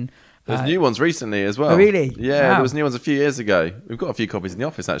 10. There's new ones recently as well. Oh, really? Yeah, wow. There was new ones a few years ago. We've got a few copies in the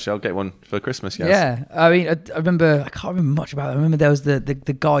office, actually. I'll get one for Christmas, yes. Yeah, I mean, I can't remember much about it. I remember there was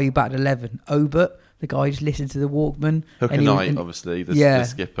the guy who batted 11, Obert, the guy who just listened to the Walkman. Hooker Knight, obviously, the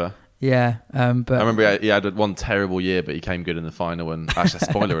skipper. Yeah, but I remember he had one terrible year, but he came good in the final. And actually,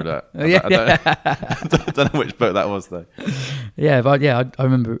 spoiler alert. I don't know which book that was, though. Yeah, but I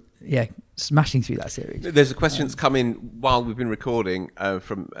remember, smashing through that series. There's a question that's come in while we've been recording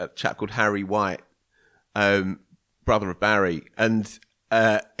from a chap called Harry White, brother of Barry, and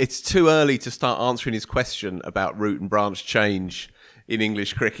it's too early to start answering his question about root and branch change in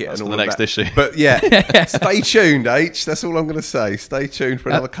English cricket. That's and all the next that. issue. But stay tuned, H. That's all I'm going to say. Stay tuned for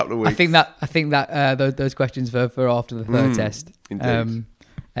another couple of weeks. I think that those questions for after the third test. Indeed.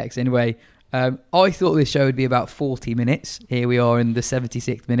 Anyway, I thought this show would be about 40 minutes. Here we are in the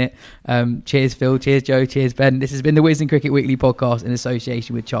 76th minute. Cheers, Phil. Cheers, Joe. Cheers, Ben. This has been the Wisden Cricket Weekly podcast in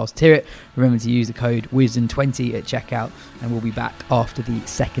association with Charles Tyrwhitt. Remember to use the code Wisden20 at checkout, and we'll be back after the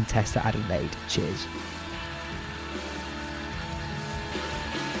second test at Adelaide. Cheers.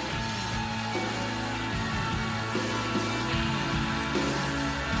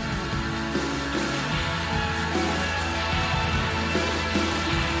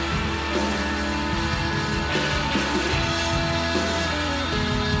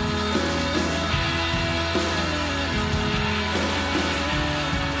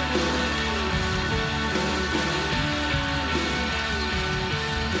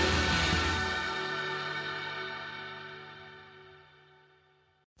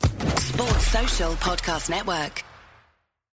 Podcast Network.